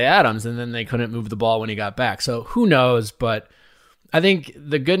Davante Adams, and then they couldn't move the ball when he got back. So who knows? But I think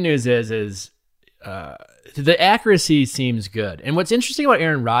the good news is the accuracy seems good. And what's interesting about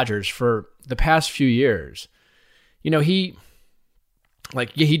Aaron Rodgers for the past few years, he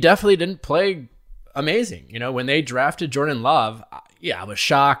definitely didn't play amazing. When they drafted Jordan Love, I was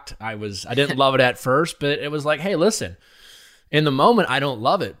shocked. I didn't love it at first, but it was like, hey, listen, in the moment, I don't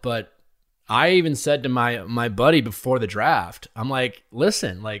love it. But I even said to my buddy before the draft, I'm like,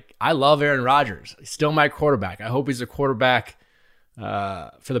 listen, I love Aaron Rodgers. He's still my quarterback. I hope he's a quarterback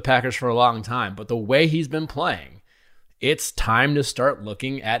for the Packers for a long time. But the way he's been playing, it's time to start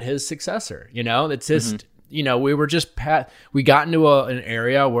looking at his successor. It's just, we got into an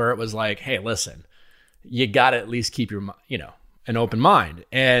area where it was like, hey, listen, you got to at least keep your, an open mind.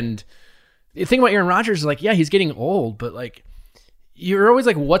 And the thing about Aaron Rodgers is he's getting old, but you're always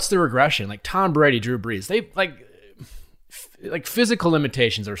like, what's the regression? Like Tom Brady, Drew Brees, they physical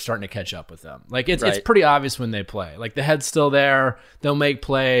limitations are starting to catch up with them. It's pretty obvious when they play. The head's still there, they'll make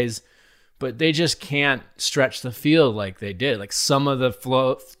plays, but they just can't stretch the field like they did. Some of the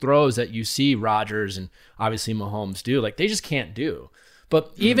throws that you see Rodgers and obviously Mahomes do, they just can't do.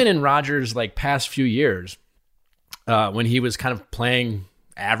 But even in Rodgers' past few years, when he was kind of playing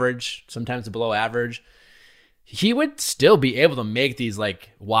average, sometimes below average, he would still be able to make these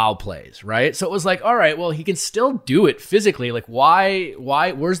like wow plays, right? So it was like, all right, well, he can still do it physically. Like, why, why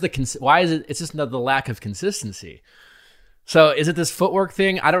is it, it's just the lack of consistency. So is it this footwork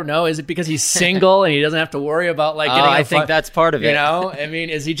thing? I don't know. Is it because he's single and he doesn't have to worry about like getting I think that's part of it. You know, I mean,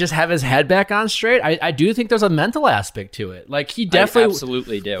 is he just have his head back on straight? I do think there's a mental aspect to it. Like he definitely, I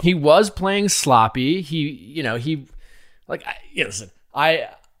absolutely do. He was playing sloppy. Listen, I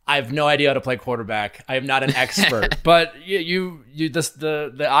have no idea how to play quarterback. I am not an expert, but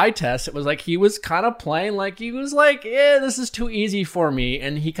the eye test, it was like he was kind of playing like he was like, yeah, this is too easy for me,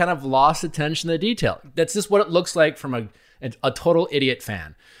 and he kind of lost attention to the detail. That's just what it looks like from a total idiot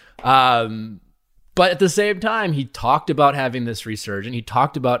fan. But at the same time, he talked about having this resurgence. He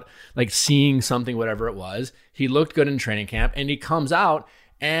talked about like seeing something, whatever it was. He looked good in training camp, and he comes out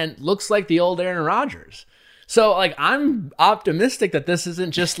and looks like the old Aaron Rodgers. So, like, I'm optimistic that this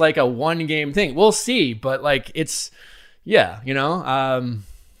isn't just, like, a one-game thing. We'll see, but, like, it's, yeah,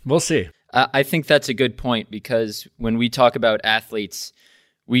 we'll see. I think that's a good point because when we talk about athletes,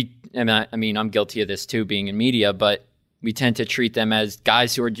 I'm guilty of this too, being in media, but we tend to treat them as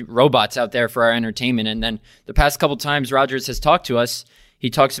guys who are robots out there for our entertainment. And then the past couple times Rodgers has talked to us, he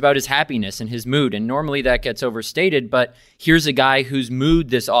talks about his happiness and his mood, and normally that gets overstated, but here's a guy whose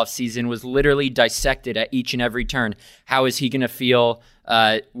mood this offseason was literally dissected at each and every turn. How is he going to feel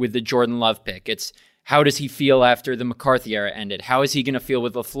with the Jordan Love pick? It's how does he feel after the McCarthy era ended? How is he going to feel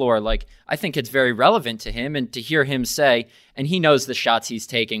with LaFleur? Like, I think it's very relevant to him, and to hear him say, and he knows the shots he's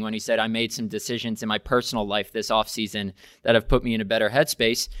taking when he said, I made some decisions in my personal life this offseason that have put me in a better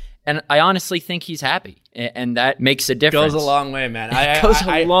hedspace. And I honestly think he's happy, and that makes a difference. Goes a long way, man. It goes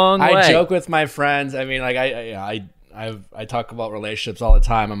a long way. I joke with my friends. I mean, like I talk about relationships all the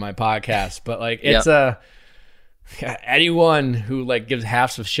time on my podcast, but like it's anyone who like gives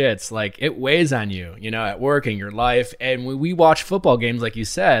halves of shits, like it weighs on you, at work and your life. And when we watch football games, like you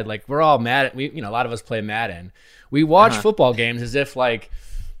said, like we're all mad. A lot of us play Madden. We watch football games as if like,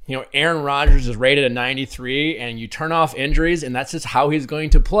 Aaron Rodgers is rated a 93 and you turn off injuries and that's just how he's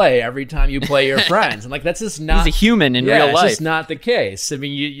going to play every time you play your friends. And like, that's just not... He's a human in real life. It's just not the case. I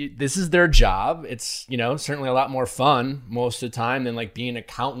mean, this is their job. It's, certainly a lot more fun most of the time than like being an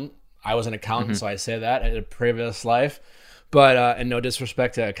accountant. I was an accountant, so I say that in a previous life, but, and no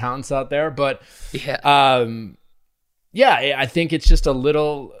disrespect to accountants out there, but, I think it's just a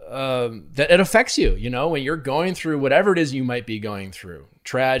little, that it affects you, when you're going through whatever it is you might be going through.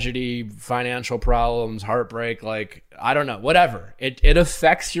 Tragedy, financial problems, heartbreak, like, I don't know, whatever. It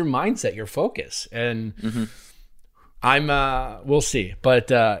affects your mindset, your focus. And we'll see.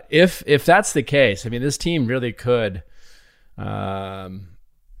 But if that's the case, I mean, this team really could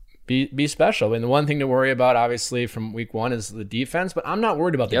be special. I mean, the one thing to worry about, obviously, from week one is the defense, but I'm not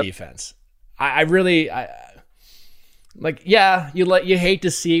worried about the defense. I really you hate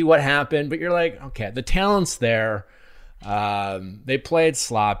to see what happened, but you're like, okay, the talent's there. They played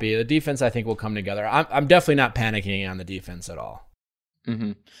sloppy. The defense, I think, will come together. I'm definitely not panicking on the defense at all.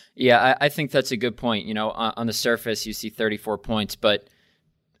 Mm-hmm. Yeah, I think that's a good point. On the surface, you see 34 points, but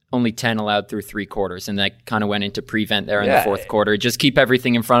only 10 allowed through 3 quarters, and that kind of went into prevent there in the fourth quarter. Just keep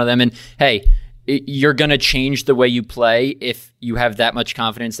everything in front of them, and hey, you're going to change the way you play if you have that much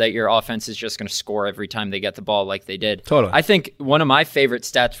confidence that your offense is just going to score every time they get the ball like they did. Totally. I think one of my favorite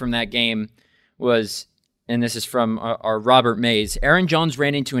stats from that game was, and this is from our Robert Mays, Aaron Jones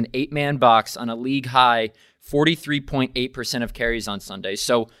ran into an 8-man box on a league-high 43.8% of carries on Sunday.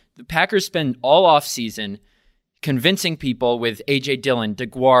 So the Packers spend all offseason convincing people with A.J. Dillon,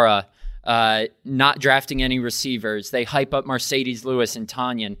 DeGuara, not drafting any receivers. They hype up Mercedes Lewis and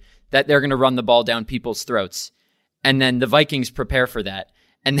Tanyan that they're going to run the ball down people's throats. And then the Vikings prepare for that.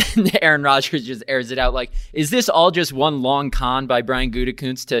 And then Aaron Rodgers just airs it out like, is this all just one long con by Brian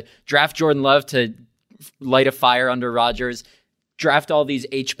Gutekunst to draft Jordan Love to light a fire under Rodgers, draft all these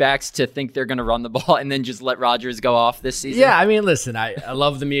H-backs to think they're going to run the ball, and then just let Rodgers go off this season? Yeah, I mean, listen, I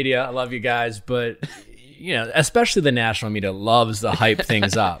love the media. I love you guys, but, especially the national media loves to hype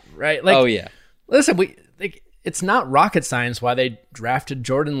things up, right? Like, oh, yeah. Listen, it's not rocket science why they drafted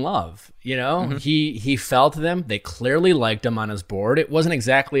Jordan Love. He fell to them. They clearly liked him on his board. It wasn't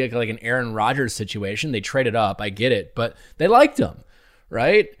exactly like an Aaron Rodgers situation. They traded up. I get it, but they liked him,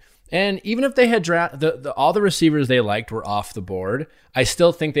 right? And even if they had all the receivers they liked were off the board, I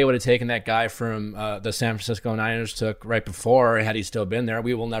still think they would have taken that guy from the San Francisco Niners took right before, had he still been there.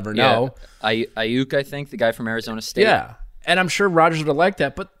 We will never know. Ayuk, I think, the guy from Arizona State. Yeah, and I'm sure Rodgers would have liked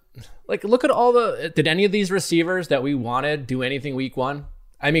that, but like, look at did any of these receivers that we wanted do anything week one?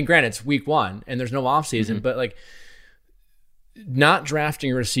 I mean, granted, it's week one and there's no offseason, but like, not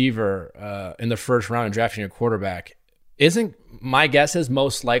drafting a receiver in the first round and drafting a quarterback isn't, my guess is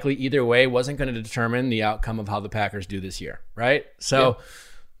most likely either way wasn't going to determine the outcome of how the Packers do this year, right? So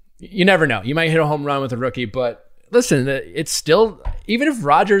you never know. You might hit a home run with a rookie, but listen, it's still, even if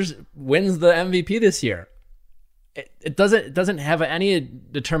Rodgers wins the MVP this year, it doesn't have any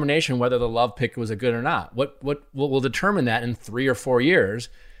determination whether the Love pick was a good or not. What will determine that in 3 or 4 years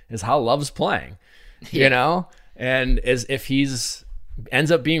is how Love's playing, you know? And if he's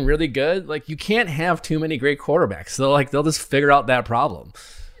ends up being really good, like, you can't have too many great quarterbacks. So they'll just figure out that problem.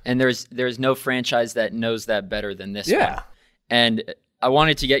 And there's no franchise that knows that better than this one. And I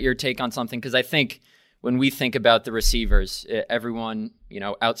wanted to get your take on something, because I think when we think about the receivers, everyone,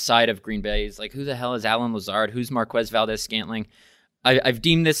 outside of Green Bay is like, who the hell is Allen Lazard? Who's Marquez Valdez-Scantling? I've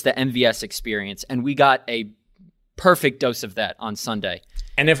deemed this the MVS experience, and we got a perfect dose of that on Sunday.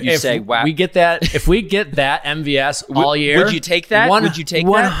 And if we get that MVS all year, would you take that? Would you take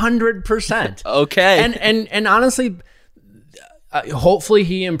 100%? Okay. And honestly, hopefully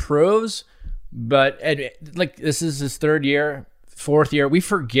he improves. But this is his 3rd year, 4th year. We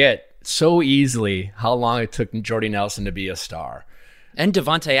forget so easily how long it took Jordy Nelson to be a star, and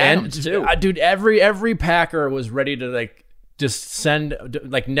Devontae Adams too. Dude, every Packer was ready to just send,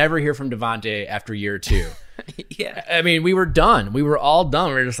 never hear from Devontae after year 2. Yeah, I mean, we were done. We were all done.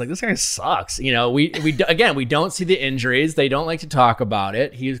 We were just like, this guy sucks. We don't see the injuries. They don't like to talk about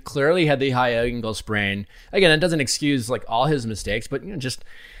it. He clearly had the high ankle sprain. Again, that doesn't excuse all his mistakes, but just,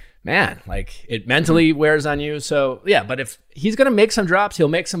 man, it mentally wears on you. So yeah, but if he's gonna make some drops, he'll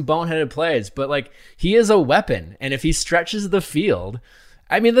make some boneheaded plays. But he is a weapon, and if he stretches the field,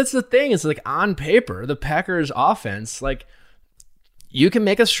 I mean, that's the thing. It's on paper, the Packers offense, you can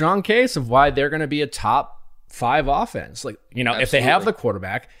make a strong case of why they're gonna be a top 5 offense. Absolutely. If they have the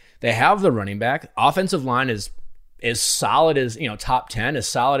quarterback, they have the running back, offensive line is solid as, top 10, as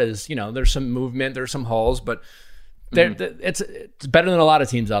solid as, there's some movement, there's some holes, but it's better than a lot of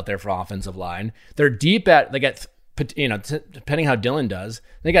teams out there for offensive line. They're deep they got, depending how Dylan does,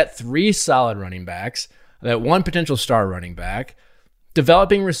 they got 3 solid running backs, that 1 potential star running back,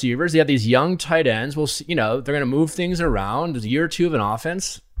 developing receivers. They have these young tight ends. We'll see, they're going to move things around. There's a year or 2 of an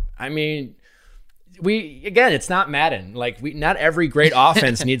offense. I mean, it's not Madden. Not every great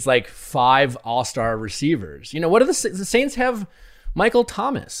offense needs 5 all-star receivers. What do the Saints have? Michael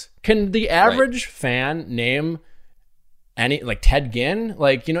Thomas. Can the average fan name any, Ted Ginn?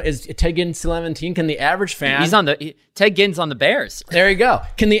 Is Ted Ginn still 17? Can the average fan? Ted Ginn's on the Bears. There you go.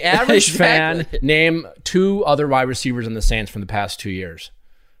 Can the average fan name 2 other wide receivers in the Saints from the past 2 years?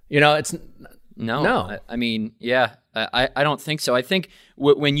 It's no. I mean, yeah. I don't think so. I think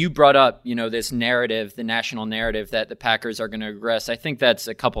when you brought up, this narrative, the national narrative that the Packers are going to regress, I think that's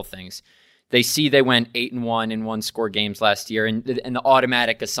a couple things. They see they went 8-1 in 1-score games last year, and the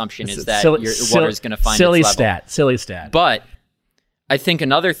automatic assumption is that water's going to find its level. Silly stat. But I think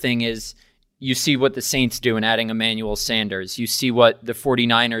another thing is you see what the Saints do in adding Emmanuel Sanders. You see what the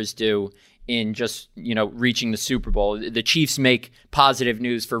 49ers do in just, reaching the Super Bowl. The Chiefs make positive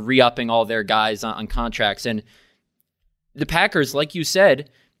news for re-upping all their guys on contracts, and the Packers, like you said,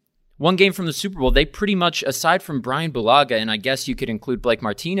 1 game from the Super Bowl, they pretty much, aside from Brian Bulaga, and I guess you could include Blake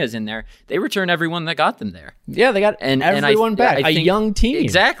Martinez in there, they return everyone that got them there. Yeah, they got everyone back. A young team.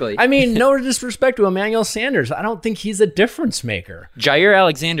 Exactly. I mean, no disrespect to Emmanuel Sanders. I don't think he's a difference maker. Jair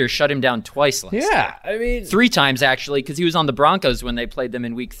Alexander shut him down twice last year. Yeah, I mean... 3 times, actually, because he was on the Broncos when they played them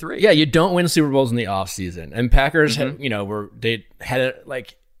in Week 3. Yeah, you don't win Super Bowls in the offseason. And Packers,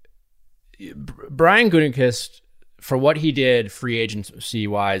 Brian Gutekunst, for what he did free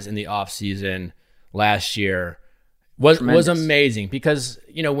agency-wise in the offseason last year, was amazing. Because,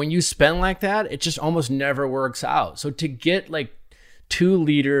 when you spend like that, it just almost never works out. So to get, 2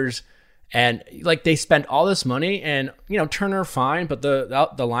 leaders, and, they spent all this money, and, Turner, fine, but the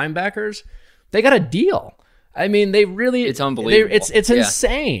linebackers, they got a deal. I mean, they really... It's unbelievable. It's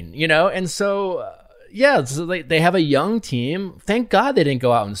insane, And so... so they have a young team. Thank God they didn't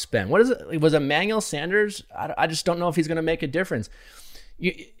go out and spend. What is it? Was Emmanuel Sanders? I just don't know if he's going to make a difference.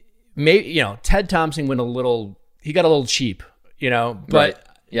 Ted Thompson went he got a little cheap, but right.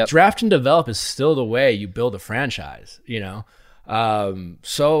 Yep. Draft and develop is still the way you build a franchise,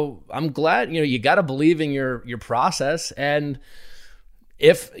 So I'm glad, you got to believe in your process. And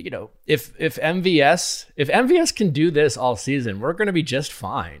if MVS can do this all season, we're going to be just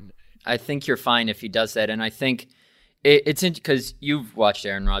fine. I think you're fine if he does that. And I think it's because you've watched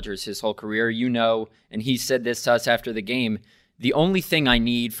Aaron Rodgers his whole career, and he said this to us after the game, the only thing I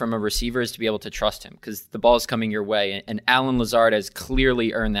need from a receiver is to be able to trust him because the ball is coming your way. And Allen Lazard has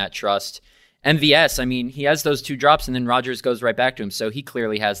clearly earned that trust. MVS, I mean, he has those 2 drops and then Rodgers goes right back to him. So he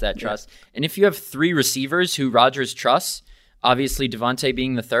clearly has that trust. And if you have 3 receivers who Rodgers trusts, obviously Devontae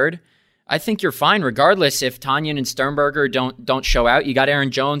being the third, I think you're fine regardless if Tanyan and Sternberger don't show out. You got Aaron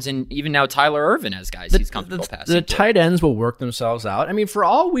Jones and even now Tyler Ervin as guys he's comfortable passing. The tight ends will work themselves out. I mean, for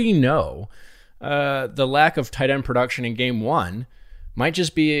all we know, the lack of tight end production in game 1 might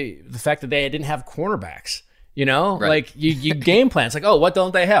just be the fact that they didn't have cornerbacks. You know, right. Like you game plan. It's like, oh, what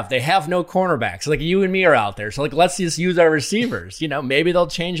don't they have? They have no cornerbacks. Like you and me are out there. So like, let's just use our receivers. You know, maybe they'll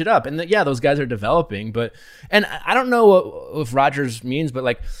change it up. And those guys are developing. And I don't know if Rodgers means, but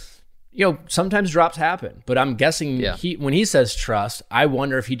like, you know, sometimes drops happen. But I'm guessing when he says trust, I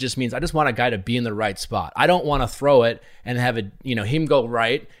wonder if he just means I just want a guy to be in the right spot. I don't want to throw it and have him go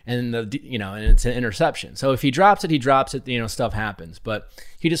right and and it's an interception. So if he drops it, stuff happens. But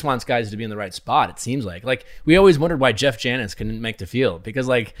he just wants guys to be in the right spot. It seems like we always wondered why Jeff Janis couldn't make the field because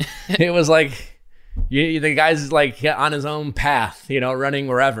like it was like the guy's like on his own path, running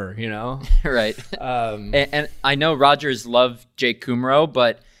wherever, right. And I know Rodgers loved Jake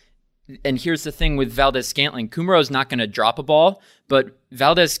Kumerow, and here's the thing with Valdez-Scantling. Kumerow's not going to drop a ball, but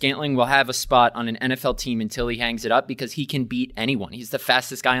Valdez-Scantling will have a spot on an NFL team until he hangs it up because he can beat anyone. He's the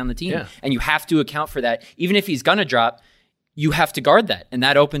fastest guy on the team, and you have to account for that. Even if he's going to drop, you have to guard that, and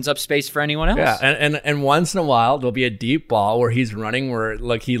that opens up space for anyone else. Yeah, and once in a while, there'll be a deep ball where he's running where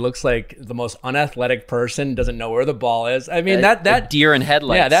he looks like the most unathletic person, doesn't know where the ball is. I mean, that deer in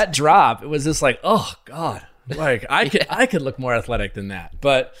headlights. Yeah, that drop, it was just like, oh, God. Like, I could look more athletic than that.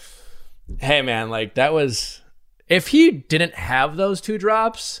 But hey, man, like that was if he didn't have those 2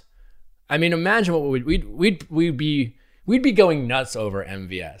 drops. I mean, imagine what we'd be going nuts over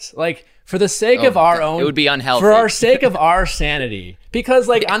MVS. Like for the sake of our own, it would be unhealthy. For our sake of our sanity, because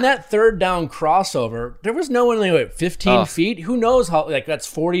like on that 3rd down crossover, there was no one like 15 feet. Who knows how? Like that's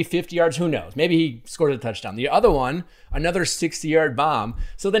 40, 50 yards. Who knows? Maybe he scored a touchdown. The other one, another 60-yard bomb.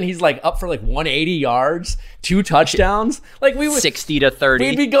 So then he's like up for like 180 yards, 2 touchdowns. Like we would 60 to 30.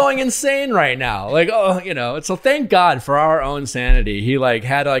 We'd be going insane right now. Like, so thank God for our own sanity. He like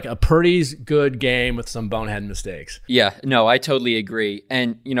had like a pretty good game with some bonehead mistakes. Yeah, no, I totally agree.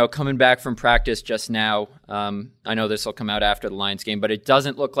 And, coming back from practice just now, I know this will come out after the Lions game, but it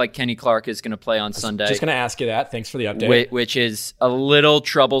doesn't look like Kenny Clark is going to play on Sunday. Just going to ask you that. Thanks for the update. Which is a little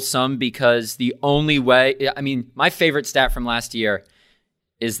troublesome because the only way, I mean, my favorite stat from last year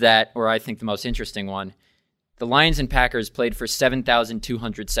is that, or I think the most interesting one, the Lions and Packers played for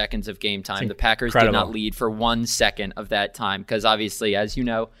 7,200 seconds of game time. The Packers did not lead for 1 second of that time because obviously, as you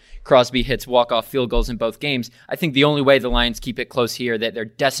know, Crosby hits walk-off field goals in both games. I think the only way the Lions keep it close here, that they're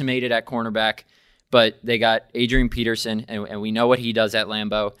decimated at cornerback, but they got Adrian Peterson, and we know what he does at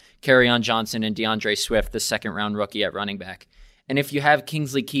Lambeau, Kerryon Johnson, and DeAndre Swift, the 2nd-round rookie at running back. And if you have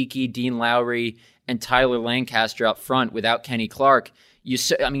Kingsley Keke, Dean Lowry, and Tyler Lancaster up front without Kenny Clark,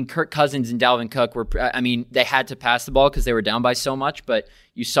 Kirk Cousins and Dalvin Cook they had to pass the ball because they were down by so much, but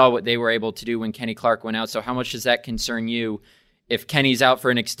you saw what they were able to do when Kenny Clark went out. So how much does that concern you if Kenny's out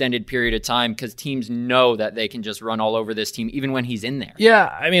for an extended period of time? Because teams know that they can just run all over this team, even when he's in there. Yeah,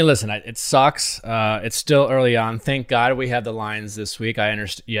 I mean, listen, it sucks. It's still early on. Thank God we have the Lions this week. I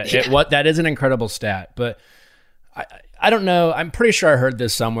understand. Yeah. That is an incredible stat, but I don't know. I'm pretty sure I heard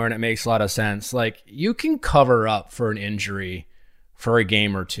this somewhere, and it makes a lot of sense. Like, you can cover up for an injury for a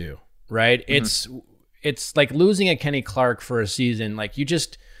game or 2, right? Mm-hmm. It's like losing a Kenny Clark for a season. Like, you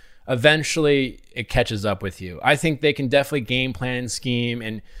just eventually it catches up with you. I think they can definitely game plan and scheme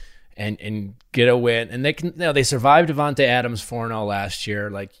and get a win. And they can, they survived Devontae Adams 4-0 last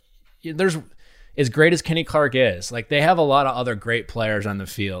year. Like, there's as great as Kenny Clark is, like, they have a lot of other great players on the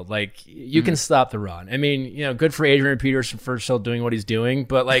field. Like, you can stop the run. I mean, good for Adrian Peterson for still doing what he's doing,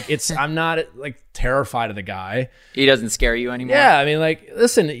 but like, I'm not like terrified of the guy. He doesn't scare you anymore. Yeah. I mean, like,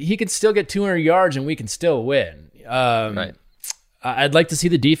 listen, he could still get 200 yards and we can still win. Right. I'd like to see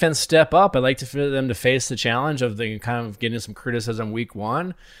the defense step up. I'd like for them to face the challenge of the kind of getting some criticism week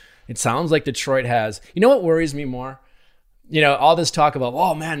 1. It sounds like Detroit has. You know what worries me more? All this talk about,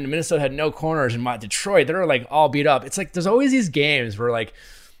 oh man, Minnesota had no corners, and Detroit, they're like all beat up. It's like there's always these games where like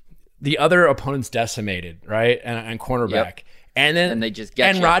the other opponent's decimated, right? And cornerback. Yep. And then they just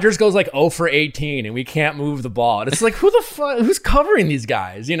get and Rodgers goes like 0 for 18 and we can't move the ball. And it's like, who the fuck, who's covering these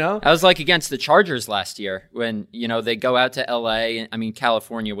guys, I was like against the Chargers last year when, they go out to LA. I mean,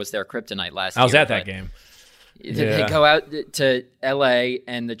 California was their kryptonite last year. I was at that game. They go out to LA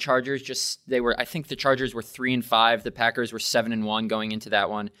and the Chargers I think the Chargers were 3-5. The Packers were 7-1 going into that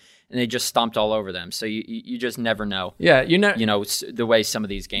one. And they just stomped all over them. So you just never know. Yeah, the way some of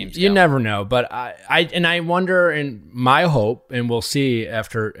these games go. You never know. But I wonder, and my hope, and we'll see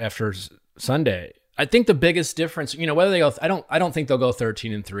after Sunday. I think the biggest difference, whether they go, I don't think they'll go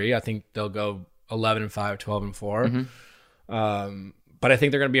 13-3. I think they'll go 11-5, 12-4. But I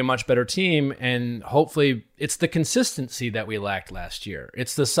think they're going to be a much better team, and hopefully it's the consistency that we lacked last year.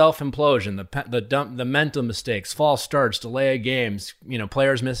 It's the self-implosion, the mental mistakes, false starts, delay of games,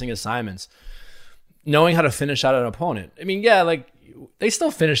 players missing assignments, knowing how to finish out an opponent. I mean, yeah, like they still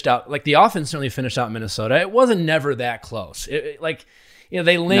finished out, like the offense certainly finished out Minnesota. It wasn't never that close. They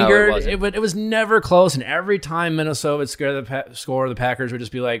lingered. No, it was never close, and every time Minnesota would score, the Packers would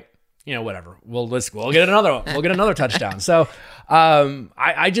just be like, whatever. We'll get another one. We'll get another touchdown. So,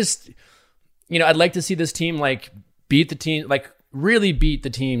 I just, I'd like to see this team like beat the team, like really beat the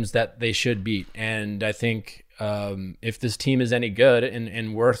teams that they should beat. And I think if this team is any good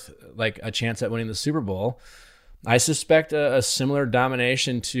and worth like a chance at winning the Super Bowl, I suspect a similar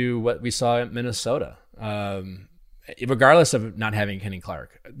domination to what we saw at Minnesota. Regardless of not having Kenny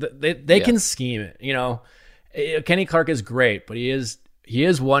Clark, they can scheme it. Kenny Clark is great, but he is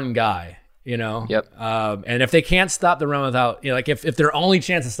one guy, Yep. And if they can't stop the run without, if their only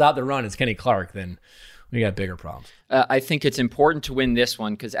chance to stop the run is Kenny Clark, then we got bigger problems. I think it's important to win this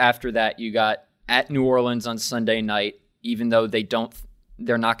one because after that you got at New Orleans on Sunday night, even though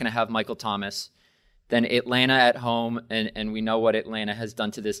they're not going to have Michael Thomas. Then Atlanta at home, and we know what Atlanta has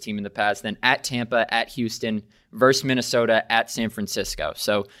done to this team in the past. Then at Tampa, at Houston, versus Minnesota, at San Francisco.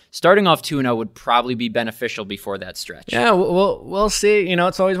 So starting off 2-0 would probably be beneficial before that stretch. Yeah, we'll see.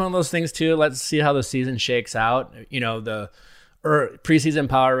 It's always one of those things too. Let's see how the season shakes out. The preseason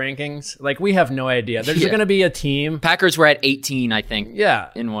power rankings. Like we have no idea. There's going to be a team. Packers were at 18, I think.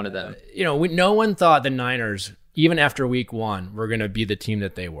 Yeah, in one of them. No one thought the Niners, even after week one, we're going to be the team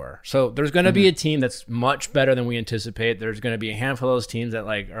that they were. So there's going to be a team that's much better than we anticipate. There's going to be a handful of those teams that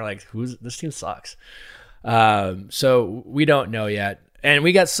are like, this team sucks. So we don't know yet. And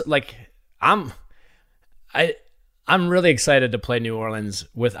we got I'm really excited to play New Orleans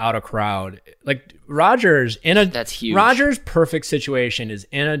without a crowd. Like that's huge. Rodgers' perfect situation is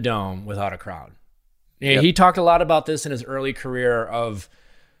in a dome without a crowd. Yep. He talked a lot about this in his early career of,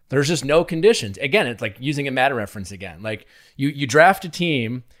 there's just no conditions. Again, it's like using a Madden reference again. Like you draft a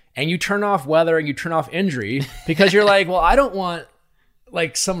team and you turn off weather and you turn off injury because you're like, well, I don't want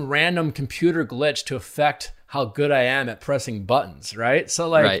like some random computer glitch to affect how good I am at pressing buttons, right? So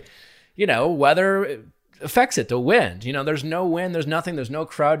like, weather affects it, the wind. There's no wind, there's nothing, there's no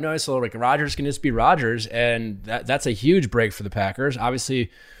crowd noise. So like Rodgers can just be Rodgers, and that's a huge break for the Packers.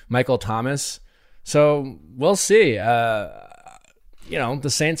 Obviously, Michael Thomas. So we'll see. The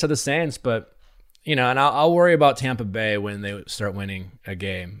Saints are the Saints, but, and I'll worry about Tampa Bay when they start winning a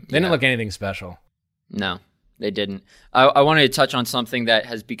game. They didn't look anything special. No, they didn't. I wanted to touch on something that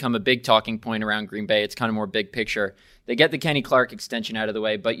has become a big talking point around Green Bay. It's kind of more big picture. They get the Kenny Clark extension out of the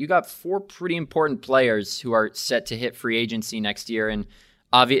way, but you got 4 pretty important players who are set to hit free agency next year, and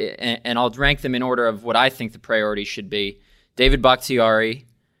I'll rank them in order of what I think the priorities should be. David Bakhtiari.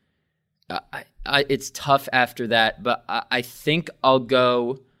 It's tough after that, but I think I'll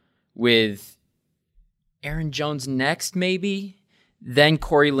go with Aaron Jones next, maybe, then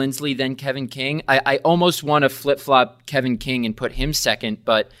Corey Linsley, then Kevin King. I almost want to flip-flop Kevin King and put him second,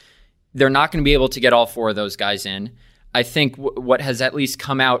 but they're not going to be able to get all 4 of those guys in. I think what has at least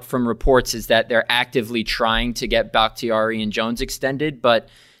come out from reports is that they're actively trying to get Bakhtiari and Jones extended, but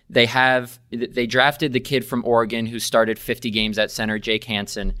they drafted the kid from Oregon who started 50 games at center, Jake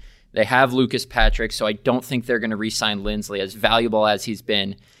Hansen. They have Lucas Patrick, so I don't think they're going to re-sign Linsley, as valuable as he's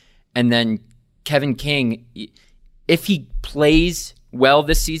been. And then Kevin King, if he plays well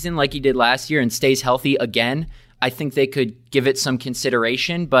this season like he did last year and stays healthy again, I think they could give it some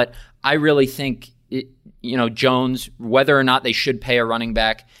consideration. But I really think, Jones, whether or not they should pay a running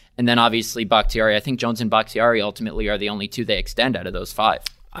back, and then obviously Bakhtiari. I think Jones and Bakhtiari ultimately are the only 2 they extend out of those 5.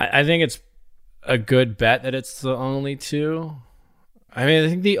 I think it's a good bet that it's the only 2. I mean, I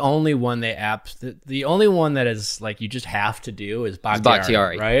think the only one the only one that is like you just have to do is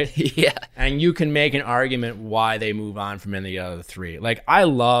Bakhtiari, right? Yeah. And you can make an argument why they move on from any of the other 3. Like, I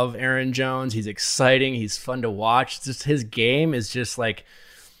love Aaron Jones. He's exciting. He's fun to watch. It's just his game is just like,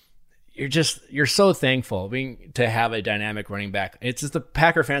 you're so thankful to have a dynamic running back. It's just the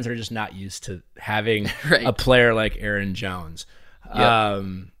Packer fans are just not used to having a player like Aaron Jones. Yep.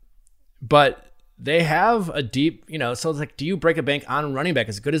 But they have a deep, so it's like, do you break a bank on running back?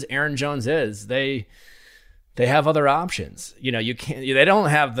 As good as Aaron Jones is, they have other options. You can't. They don't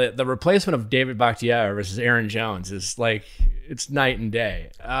have the replacement of David Bakhtiari versus Aaron Jones is like, it's night and day.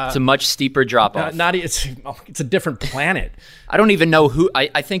 It's a much steeper drop off. It's a different planet. I don't even know who.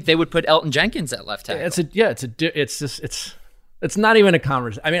 I think they would put Elton Jenkins at left tackle. It's not even a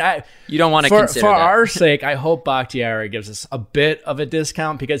conversation. I mean, you don't want to consider for that. our sake. I hope Bakhtiari gives us a bit of a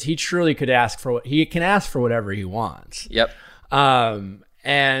discount because he truly could ask for what he can ask for whatever he wants. Yep. Kevin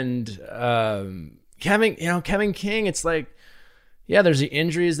King, it's like, yeah, there's the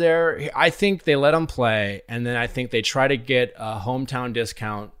injuries there. I think they let him play, and then I think they try to get a hometown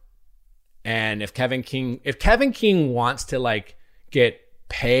discount. And if Kevin King wants to like get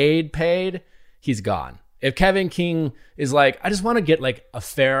paid, he's gone. If Kevin King is like, I just want to get like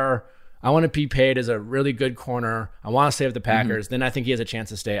I want to be paid as a really good corner. I want to stay with the Packers. Then I think he has a chance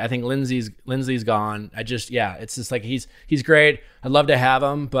to stay. I think Lindsey's gone. It's just like he's great. I'd love to have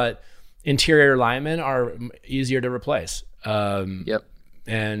him, but interior linemen are easier to replace. Yep.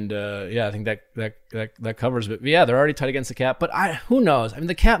 And I think that covers it. But yeah, they're already tight against the cap. But who knows? I mean,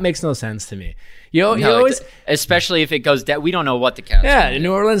 the cap makes no sense to me. You always, especially if it goes down. We don't know what the cap. Yeah,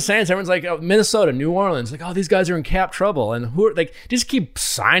 New Orleans Saints. Everyone's like, oh, Minnesota, New Orleans. Like, oh, these guys are in cap trouble, and who are like just keep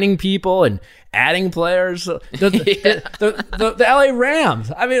signing people and adding players. The LA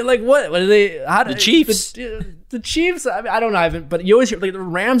Rams. I mean, like what are they? The Chiefs. The Chiefs. I mean, I don't know, Ivan, but you always hear like the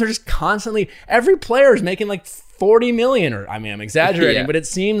Rams are just constantly. Every player is making like $40 million, or I mean, I'm exaggerating, but it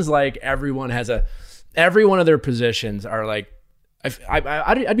seems like every one of their positions are like.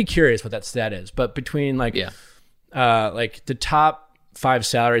 I'd be curious what that stat is, but between like the top 5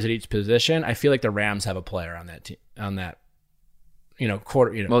 salaries at each position, I feel like the Rams have a player on that team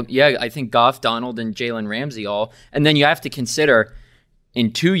quarter. Well, yeah, I think Goff, Donald, and Jalen Ramsey all, and then you have to consider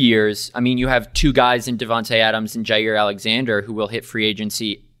in 2 years. I mean, you have 2 guys in Devontae Adams and Jair Alexander who will hit free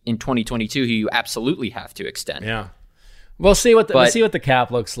agency in 2022, who you absolutely have to extend. Yeah. We'll see what the cap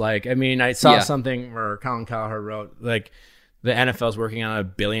looks like. I mean, I saw something where Colin Cowherd wrote like the NFL's working on a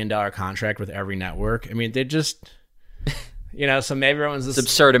 $1 billion contract with every network. I mean, they just, so maybe everyone's just it's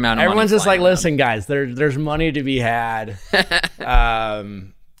absurd amount of everyone's money just like, listen, guys, there's money to be had.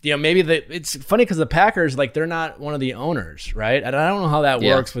 Maybe it's funny because the Packers, like, they're not one of the owners, right? And I don't know how that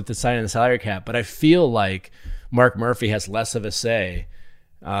works with the signing the salary cap, but I feel like Mark Murphy has less of a say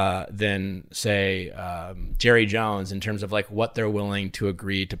than say Jerry Jones in terms of like what they're willing to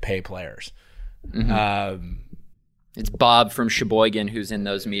agree to pay players. It's Bob from Sheboygan who's in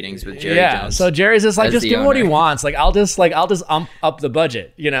those meetings with Jerry Jones. So Jerry's just like, just give him what he wants. Like I'll just up the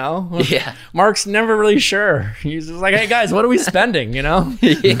budget, Yeah. Mark's never really sure. He's just like, hey guys, what are we spending?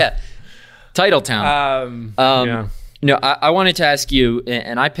 Yeah. Title Town. I wanted to ask you,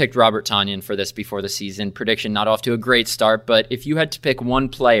 and I picked Robert Tonyan for this before the season. Prediction not off to a great start, but if you had to pick one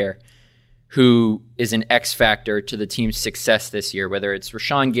player who is an X factor to the team's success this year, whether it's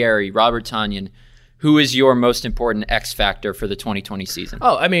Rashawn Gary, Robert Tonyan, who is your most important X factor for the 2020 season?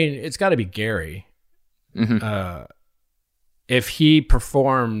 Oh, I mean, it's got to be Gary. If he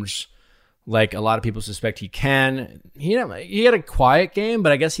performs like a lot of people suspect he can, he had a quiet game,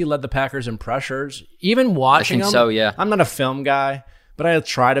 but I guess he led the Packers in pressures. Even watching him, so, yeah. I'm not a film guy, but I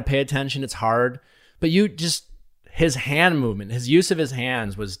try to pay attention. It's hard. But his hand movement, his use of his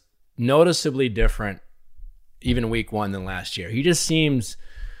hands was noticeably different even week 1 than last year. He just seems...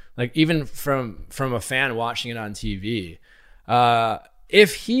 like even from a fan watching it on TV,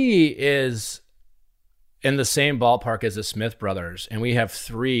 if he is in the same ballpark as the Smith brothers and we have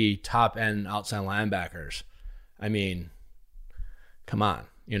 3 top-end outside linebackers, I mean, come on,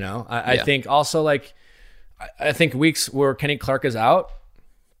 I think also like, I think weeks where Kenny Clark is out,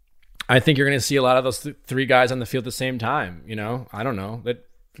 I think you're going to see a lot of those 3 guys on the field at the same time, I don't know. But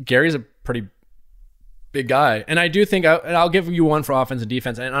Gary's a pretty big guy. And I do think, and I'll give you one for offense and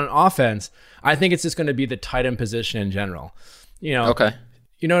defense. And on offense, I think it's just going to be the tight end position in general. Okay.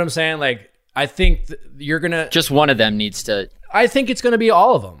 You know what I'm saying? Like, I think you're going to... just one of them needs to... I think it's going to be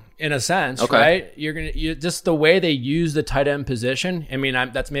all of them in a sense, okay. Right? You just the way they use the tight end position. I mean,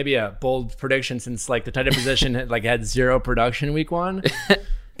 that's maybe a bold prediction since like the tight end position had 0 production week 1.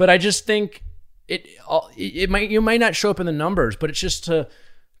 But I just think you might not show up in the numbers, but it's just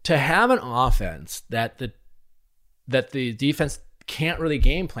to have an offense that the defense can't really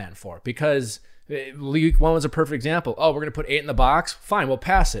game plan for, because week 1 was a perfect example. Oh, we're going to put 8 in the box. Fine, we'll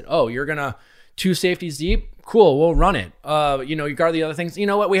pass it. Oh, you're going to 2 safeties deep. Cool, we'll run it. You guard the other things. You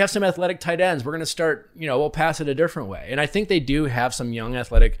know what? We have some athletic tight ends. We're going to start, we'll pass it a different way. And I think they do have some young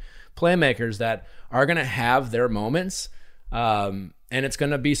athletic playmakers that are going to have their moments. And it's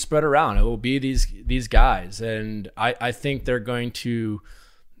going to be spread around. It will be these guys. And I think they're going to,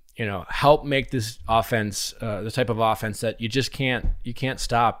 help make this offense the type of offense that you can't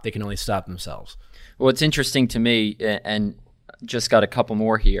stop. They can only stop themselves. What's interesting to me, and just got a couple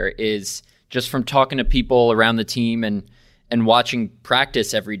more here, is just from talking to people around the team and watching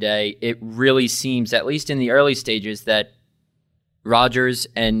practice every day, it really seems, at least in the early stages, that Rodgers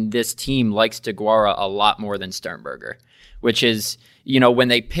and this team likes DeGuara a lot more than Sternberger, which is, when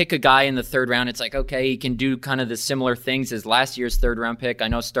they pick a guy in the third round, it's like, okay, he can do kind of the similar things as last year's third round pick. I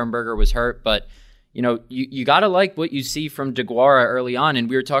know Sternberger was hurt, but you got to like what you see from DeGuara early on. And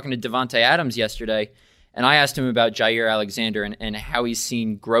we were talking to Davante Adams yesterday, and I asked him about Jair Alexander and how he's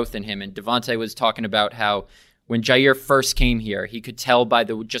seen growth in him. And Davante was talking about how when Jair first came here, he could tell by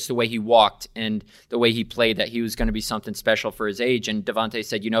just the way he walked and the way he played that he was going to be something special for his age. And Davante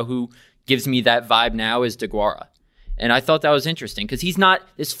said, who gives me that vibe now is DeGuara. And I thought that was interesting because he's not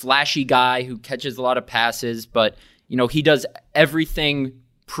this flashy guy who catches a lot of passes, but, he does everything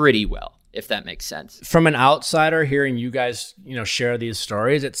pretty well, if that makes sense. From an outsider hearing you guys, share these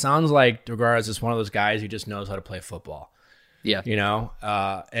stories, it sounds like DeGuara is just one of those guys who just knows how to play football. Yeah.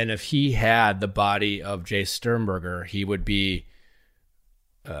 And if he had the body of Jay Sternberger, he would be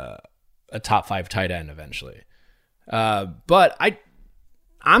a top 5 tight end eventually. But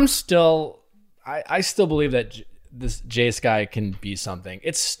I still believe that this Jace guy can be something.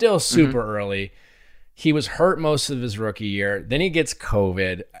 It's still super early. He was hurt most of his rookie year. Then he gets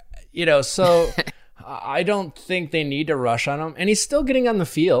COVID, so I don't think they need to rush on him. And he's still getting on the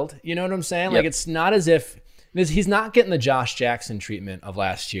field. You know what I'm saying? Yep. Like, it's not as if he's not getting the Josh Jackson treatment of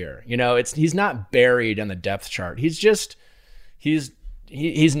last year. He's not buried on the depth chart. He's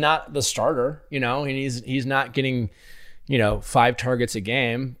not the starter, and he's not getting, 5 targets a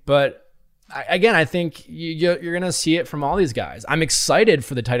game. But I think you're going to see it from all these guys. I'm excited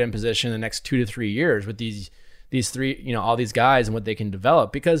for the tight end position in the next 2 to 3 years with these three, all these guys and what they can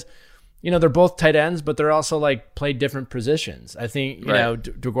develop because, they're both tight ends, but they're also like play different positions. I think,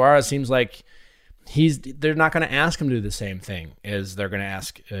 DeGuara seems like they're not going to ask him to do the same thing as they're going to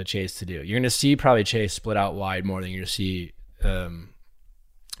ask Chase to do. You're going to see probably Chase split out wide more than you're going to see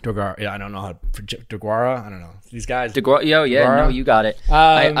DeGuara. Yeah, I don't know how DeGuara. I don't know these guys. DeGuara. No, you got it.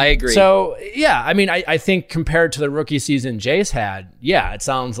 I agree. So yeah, I mean, I think compared to the rookie season Jace had, it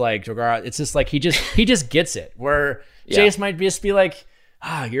sounds like DeGuara. It's just like he just gets it. Where Jace might just be like,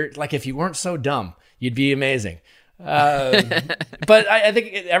 you're like if you weren't so dumb, you'd be amazing. But I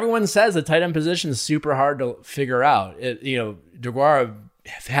think everyone says the tight end position is super hard to figure out. DeGuara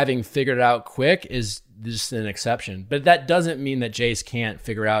having figured it out quick is just an exception, but that doesn't mean that Jace can't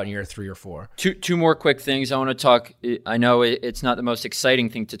figure it out in year 3 or 4. Two more quick things I want to talk. I know it's not the most exciting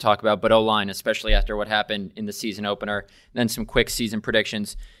thing to talk about, but O-line, especially after what happened in the season opener, then some quick season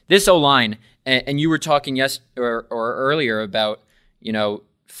predictions. This O-line, and you were talking or earlier about,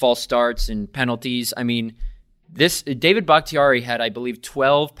 false starts and penalties. I mean, David Bakhtiari had, I believe,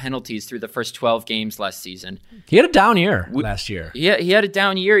 12 penalties through the first 12 games last season. He had a down year last year. Yeah, he had a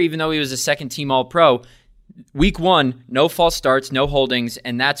down year, even though he was a second-team All-Pro. Week 1, no false starts, no holdings,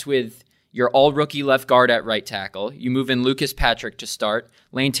 and that's with your all-rookie left guard at right tackle. You move in Lucas Patrick to start.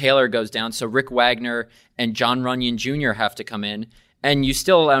 Lane Taylor goes down, so Rick Wagner and John Runyon Jr. have to come in. And you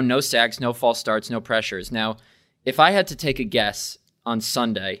still allow no sacks, no false starts, no pressures. Now, if I had to take a guess on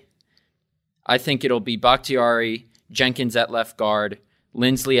Sunday, I think it'll be Bakhtiari, Jenkins at left guard,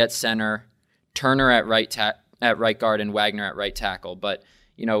 Lindsley at center, Turner at right guard, and Wagner at right tackle. But,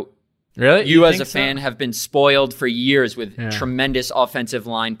 really? You as a fan have been spoiled for years with tremendous offensive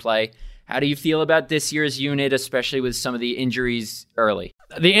line play. How do you feel about this year's unit, especially with some of the injuries early?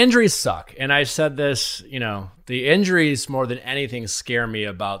 The injuries suck. And I've said this, the injuries more than anything scare me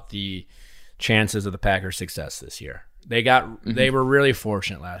about the chances of the Packers' success this year. They were really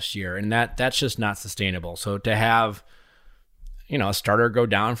fortunate last year, and that's just not sustainable. So to have, a starter go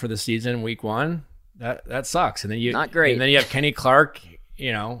down for the season week 1, that sucks. And then not great. And then you have Kenny Clark.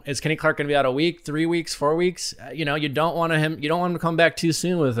 Is Kenny Clark going to be out a week, 3 weeks, 4 weeks? You don't want him to come back too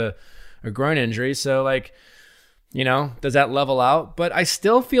soon with a groin injury. So does that level out? But I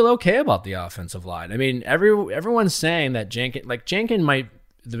still feel okay about the offensive line. I mean, everyone's saying that Jenkins might be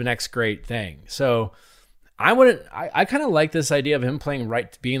the next great thing. So I kind of like this idea of him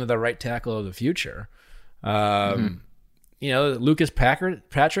being the right tackle of the future. Lucas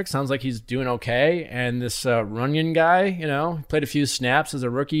Patrick sounds like he's doing okay. And this Runyon guy, played a few snaps as a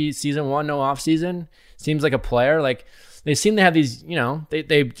rookie, season 1, no off season. Seems like a player. Like they seem to have these,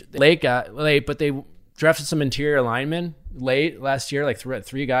 they late, but they drafted some interior linemen late last year, like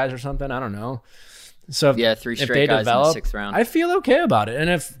 3 guys or something. I don't know. So 3 straight guys in the 6th round. I feel okay about it. And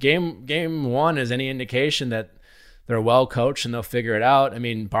if game 1 is any indication that they're well coached and they'll figure it out, I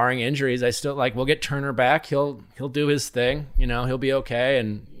mean, barring injuries, I still we'll get Turner back. He'll do his thing. He'll be okay,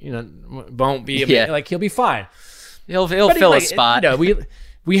 and won't be he'll be fine. He'll fill a spot.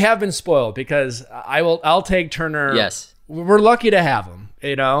 We have been spoiled because I'll take Turner. Yes, we're lucky to have him.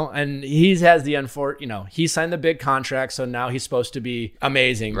 and he has the he signed the big contract, so now he's supposed to be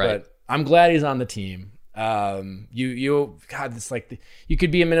amazing. Right. But I'm glad he's on the team. God, it's like you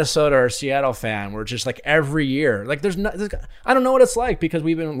could be a Minnesota or Seattle fan where just like every year, like I don't know what it's like because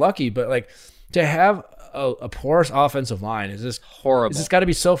we've been lucky, but like to have a porous offensive line is just horrible. It's just got to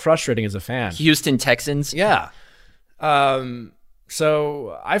be so frustrating as a fan. Houston Texans. Yeah.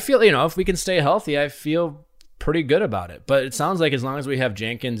 So I feel, if we can stay healthy, I feel pretty good about it. But it sounds like as long as we have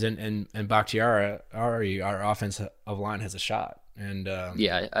Jenkins and Bakhtiari, our offensive line has a shot. And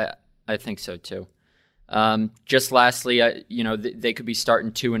yeah, I think so too. Just lastly, they could be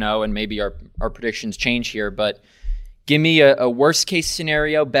starting 2-0, and maybe our predictions change here. But give me a worst case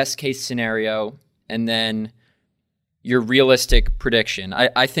scenario, best case scenario, and then your realistic prediction.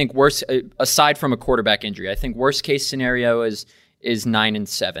 I think worst, aside from a quarterback injury, I think worst case scenario is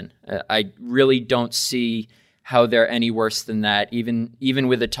 9-7. I really don't see how they're any worse than that, even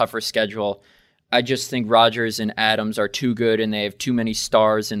with a tougher schedule. I just think Rodgers and Adams are too good, and they have too many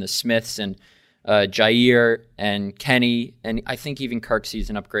stars in the Smiths and Jair and Kenny, and I think even Kirksey's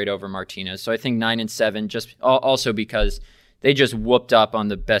an upgrade over Martinez. So I think 9-7, just also because they just whooped up on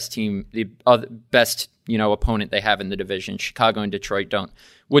the best team, the best opponent they have in the division. Chicago and Detroit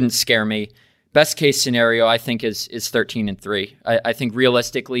wouldn't scare me. Best case scenario, I think, is 13-3. I think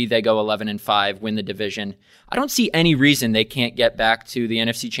realistically they go 11-5, win the division. I don't see any reason they can't get back to the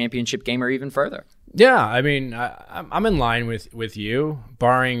NFC Championship game or even further. Yeah, I mean, I'm in line with you,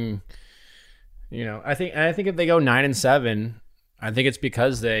 barring, I think if they go 9-7, I think it's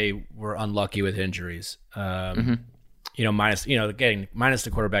because they were unlucky with injuries. Minus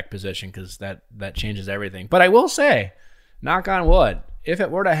the quarterback position, because that changes everything. But I will say, knock on wood, if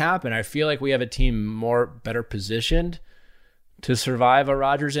it were to happen, I feel like we have a team better positioned to survive a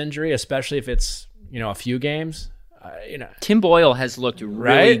Rodgers injury, especially if it's a few games. Tim Boyle has looked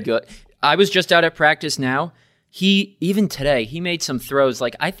really good. I was just out at practice now. Even today, he made some throws.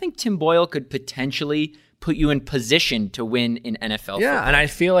 Like, I think Tim Boyle could potentially put you in position to win in NFL football. And I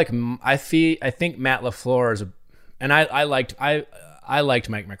feel like I think Matt LaFleur is I liked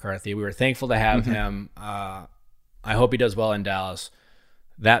Mike McCarthy. We were thankful to have him. I hope he does well in Dallas.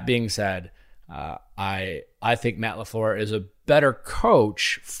 That being said, I think Matt LaFleur is a better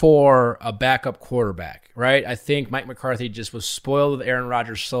coach for a backup quarterback, right? I think Mike McCarthy just was spoiled with Aaron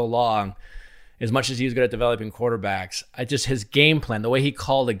Rodgers so long. As much as he was good at developing quarterbacks, his game plan, the way he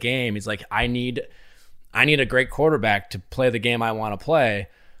called a game, he's like, I need a great quarterback to play the game I want to play.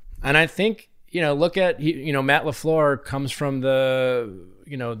 And I think, look at, Matt LaFleur comes from the,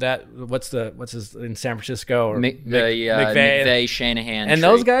 what's his in San Francisco, or McVay, Shanahan, and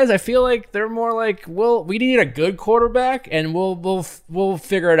those guys. I feel like they're more like, we need a good quarterback, and we'll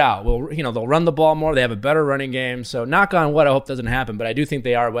figure it out. They'll run the ball more. They have a better running game. So knock on wood, I hope doesn't happen, but I do think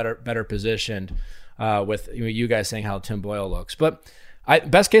they are better positioned with you guys saying how Tim Boyle looks. But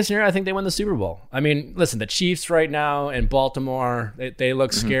best case scenario, I think they win the Super Bowl. I mean, listen, the Chiefs right now in Baltimore, they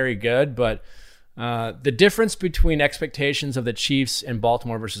look scary good, but the difference between expectations of the Chiefs and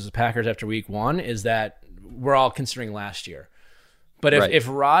Baltimore versus the Packers after week 1 is that we're all considering last year. But if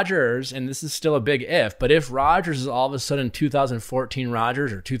Rodgers, and this is still a big if, but if Rodgers is all of a sudden 2014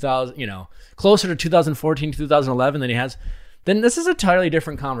 Rodgers, or 2000, closer to 2014, 2011 than he has, then this is a entirely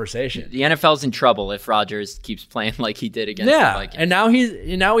different conversation. The NFL's in trouble if Rodgers keeps playing like he did against the Vikings. And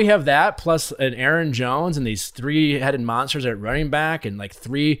now we have that plus an Aaron Jones and these three-headed monsters at running back, and like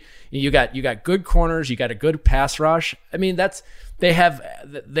you got good corners, you got a good pass rush. I mean, they have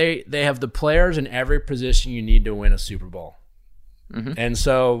the players in every position you need to win a Super Bowl. And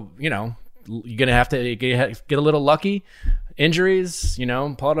so, you're going to have to get a little lucky. Injuries,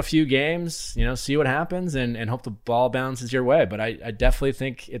 pull out a few games, see what happens, and hope the ball bounces your way. But I definitely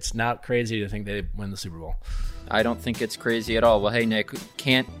think it's not crazy to think they win the Super Bowl. I don't think it's crazy at all. Well, hey, Nick,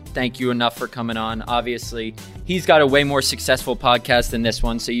 can't thank you enough for coming on. Obviously, he's got a way more successful podcast than this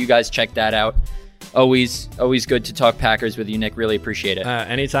one, so you guys check that out. Always good to talk Packers with you, Nick. Really appreciate it.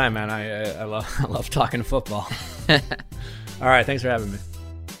 Anytime, man. I love talking football. All right, thanks for having me.